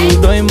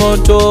 Urudoi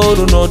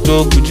motoru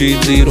noto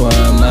kujiziro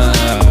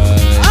amai.